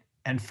from it,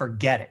 and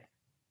forget it.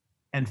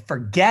 And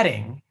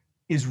forgetting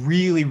is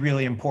really,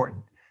 really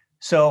important.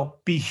 So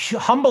be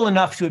humble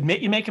enough to admit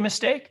you make a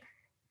mistake.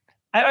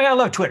 I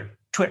love Twitter.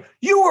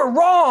 You were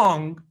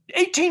wrong.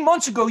 18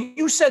 months ago,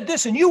 you said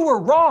this and you were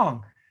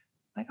wrong.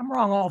 Like, I'm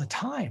wrong all the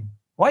time.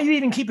 Why are you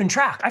even keeping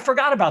track? I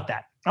forgot about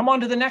that. I'm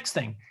on to the next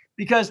thing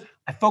because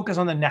I focus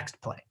on the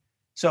next play.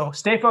 So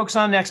stay focused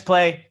on the next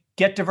play,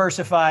 get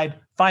diversified,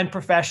 find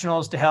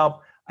professionals to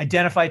help,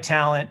 identify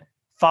talent,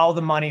 follow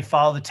the money,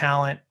 follow the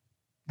talent.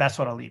 That's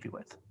what I'll leave you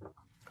with.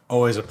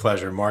 Always a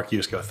pleasure. Mark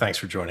Yusko, thanks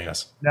for joining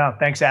us. No,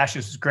 thanks, Ash.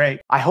 This was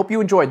great. I hope you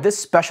enjoyed this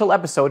special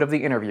episode of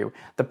The Interview,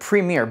 the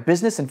premier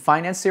business and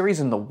finance series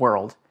in the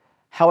world.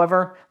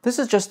 However, this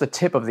is just the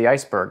tip of the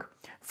iceberg.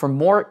 For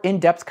more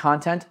in-depth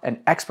content and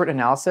expert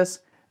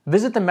analysis,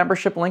 visit the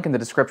membership link in the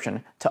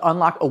description to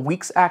unlock a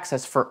week's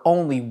access for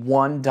only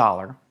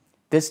 $1.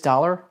 This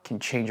dollar can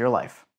change your life.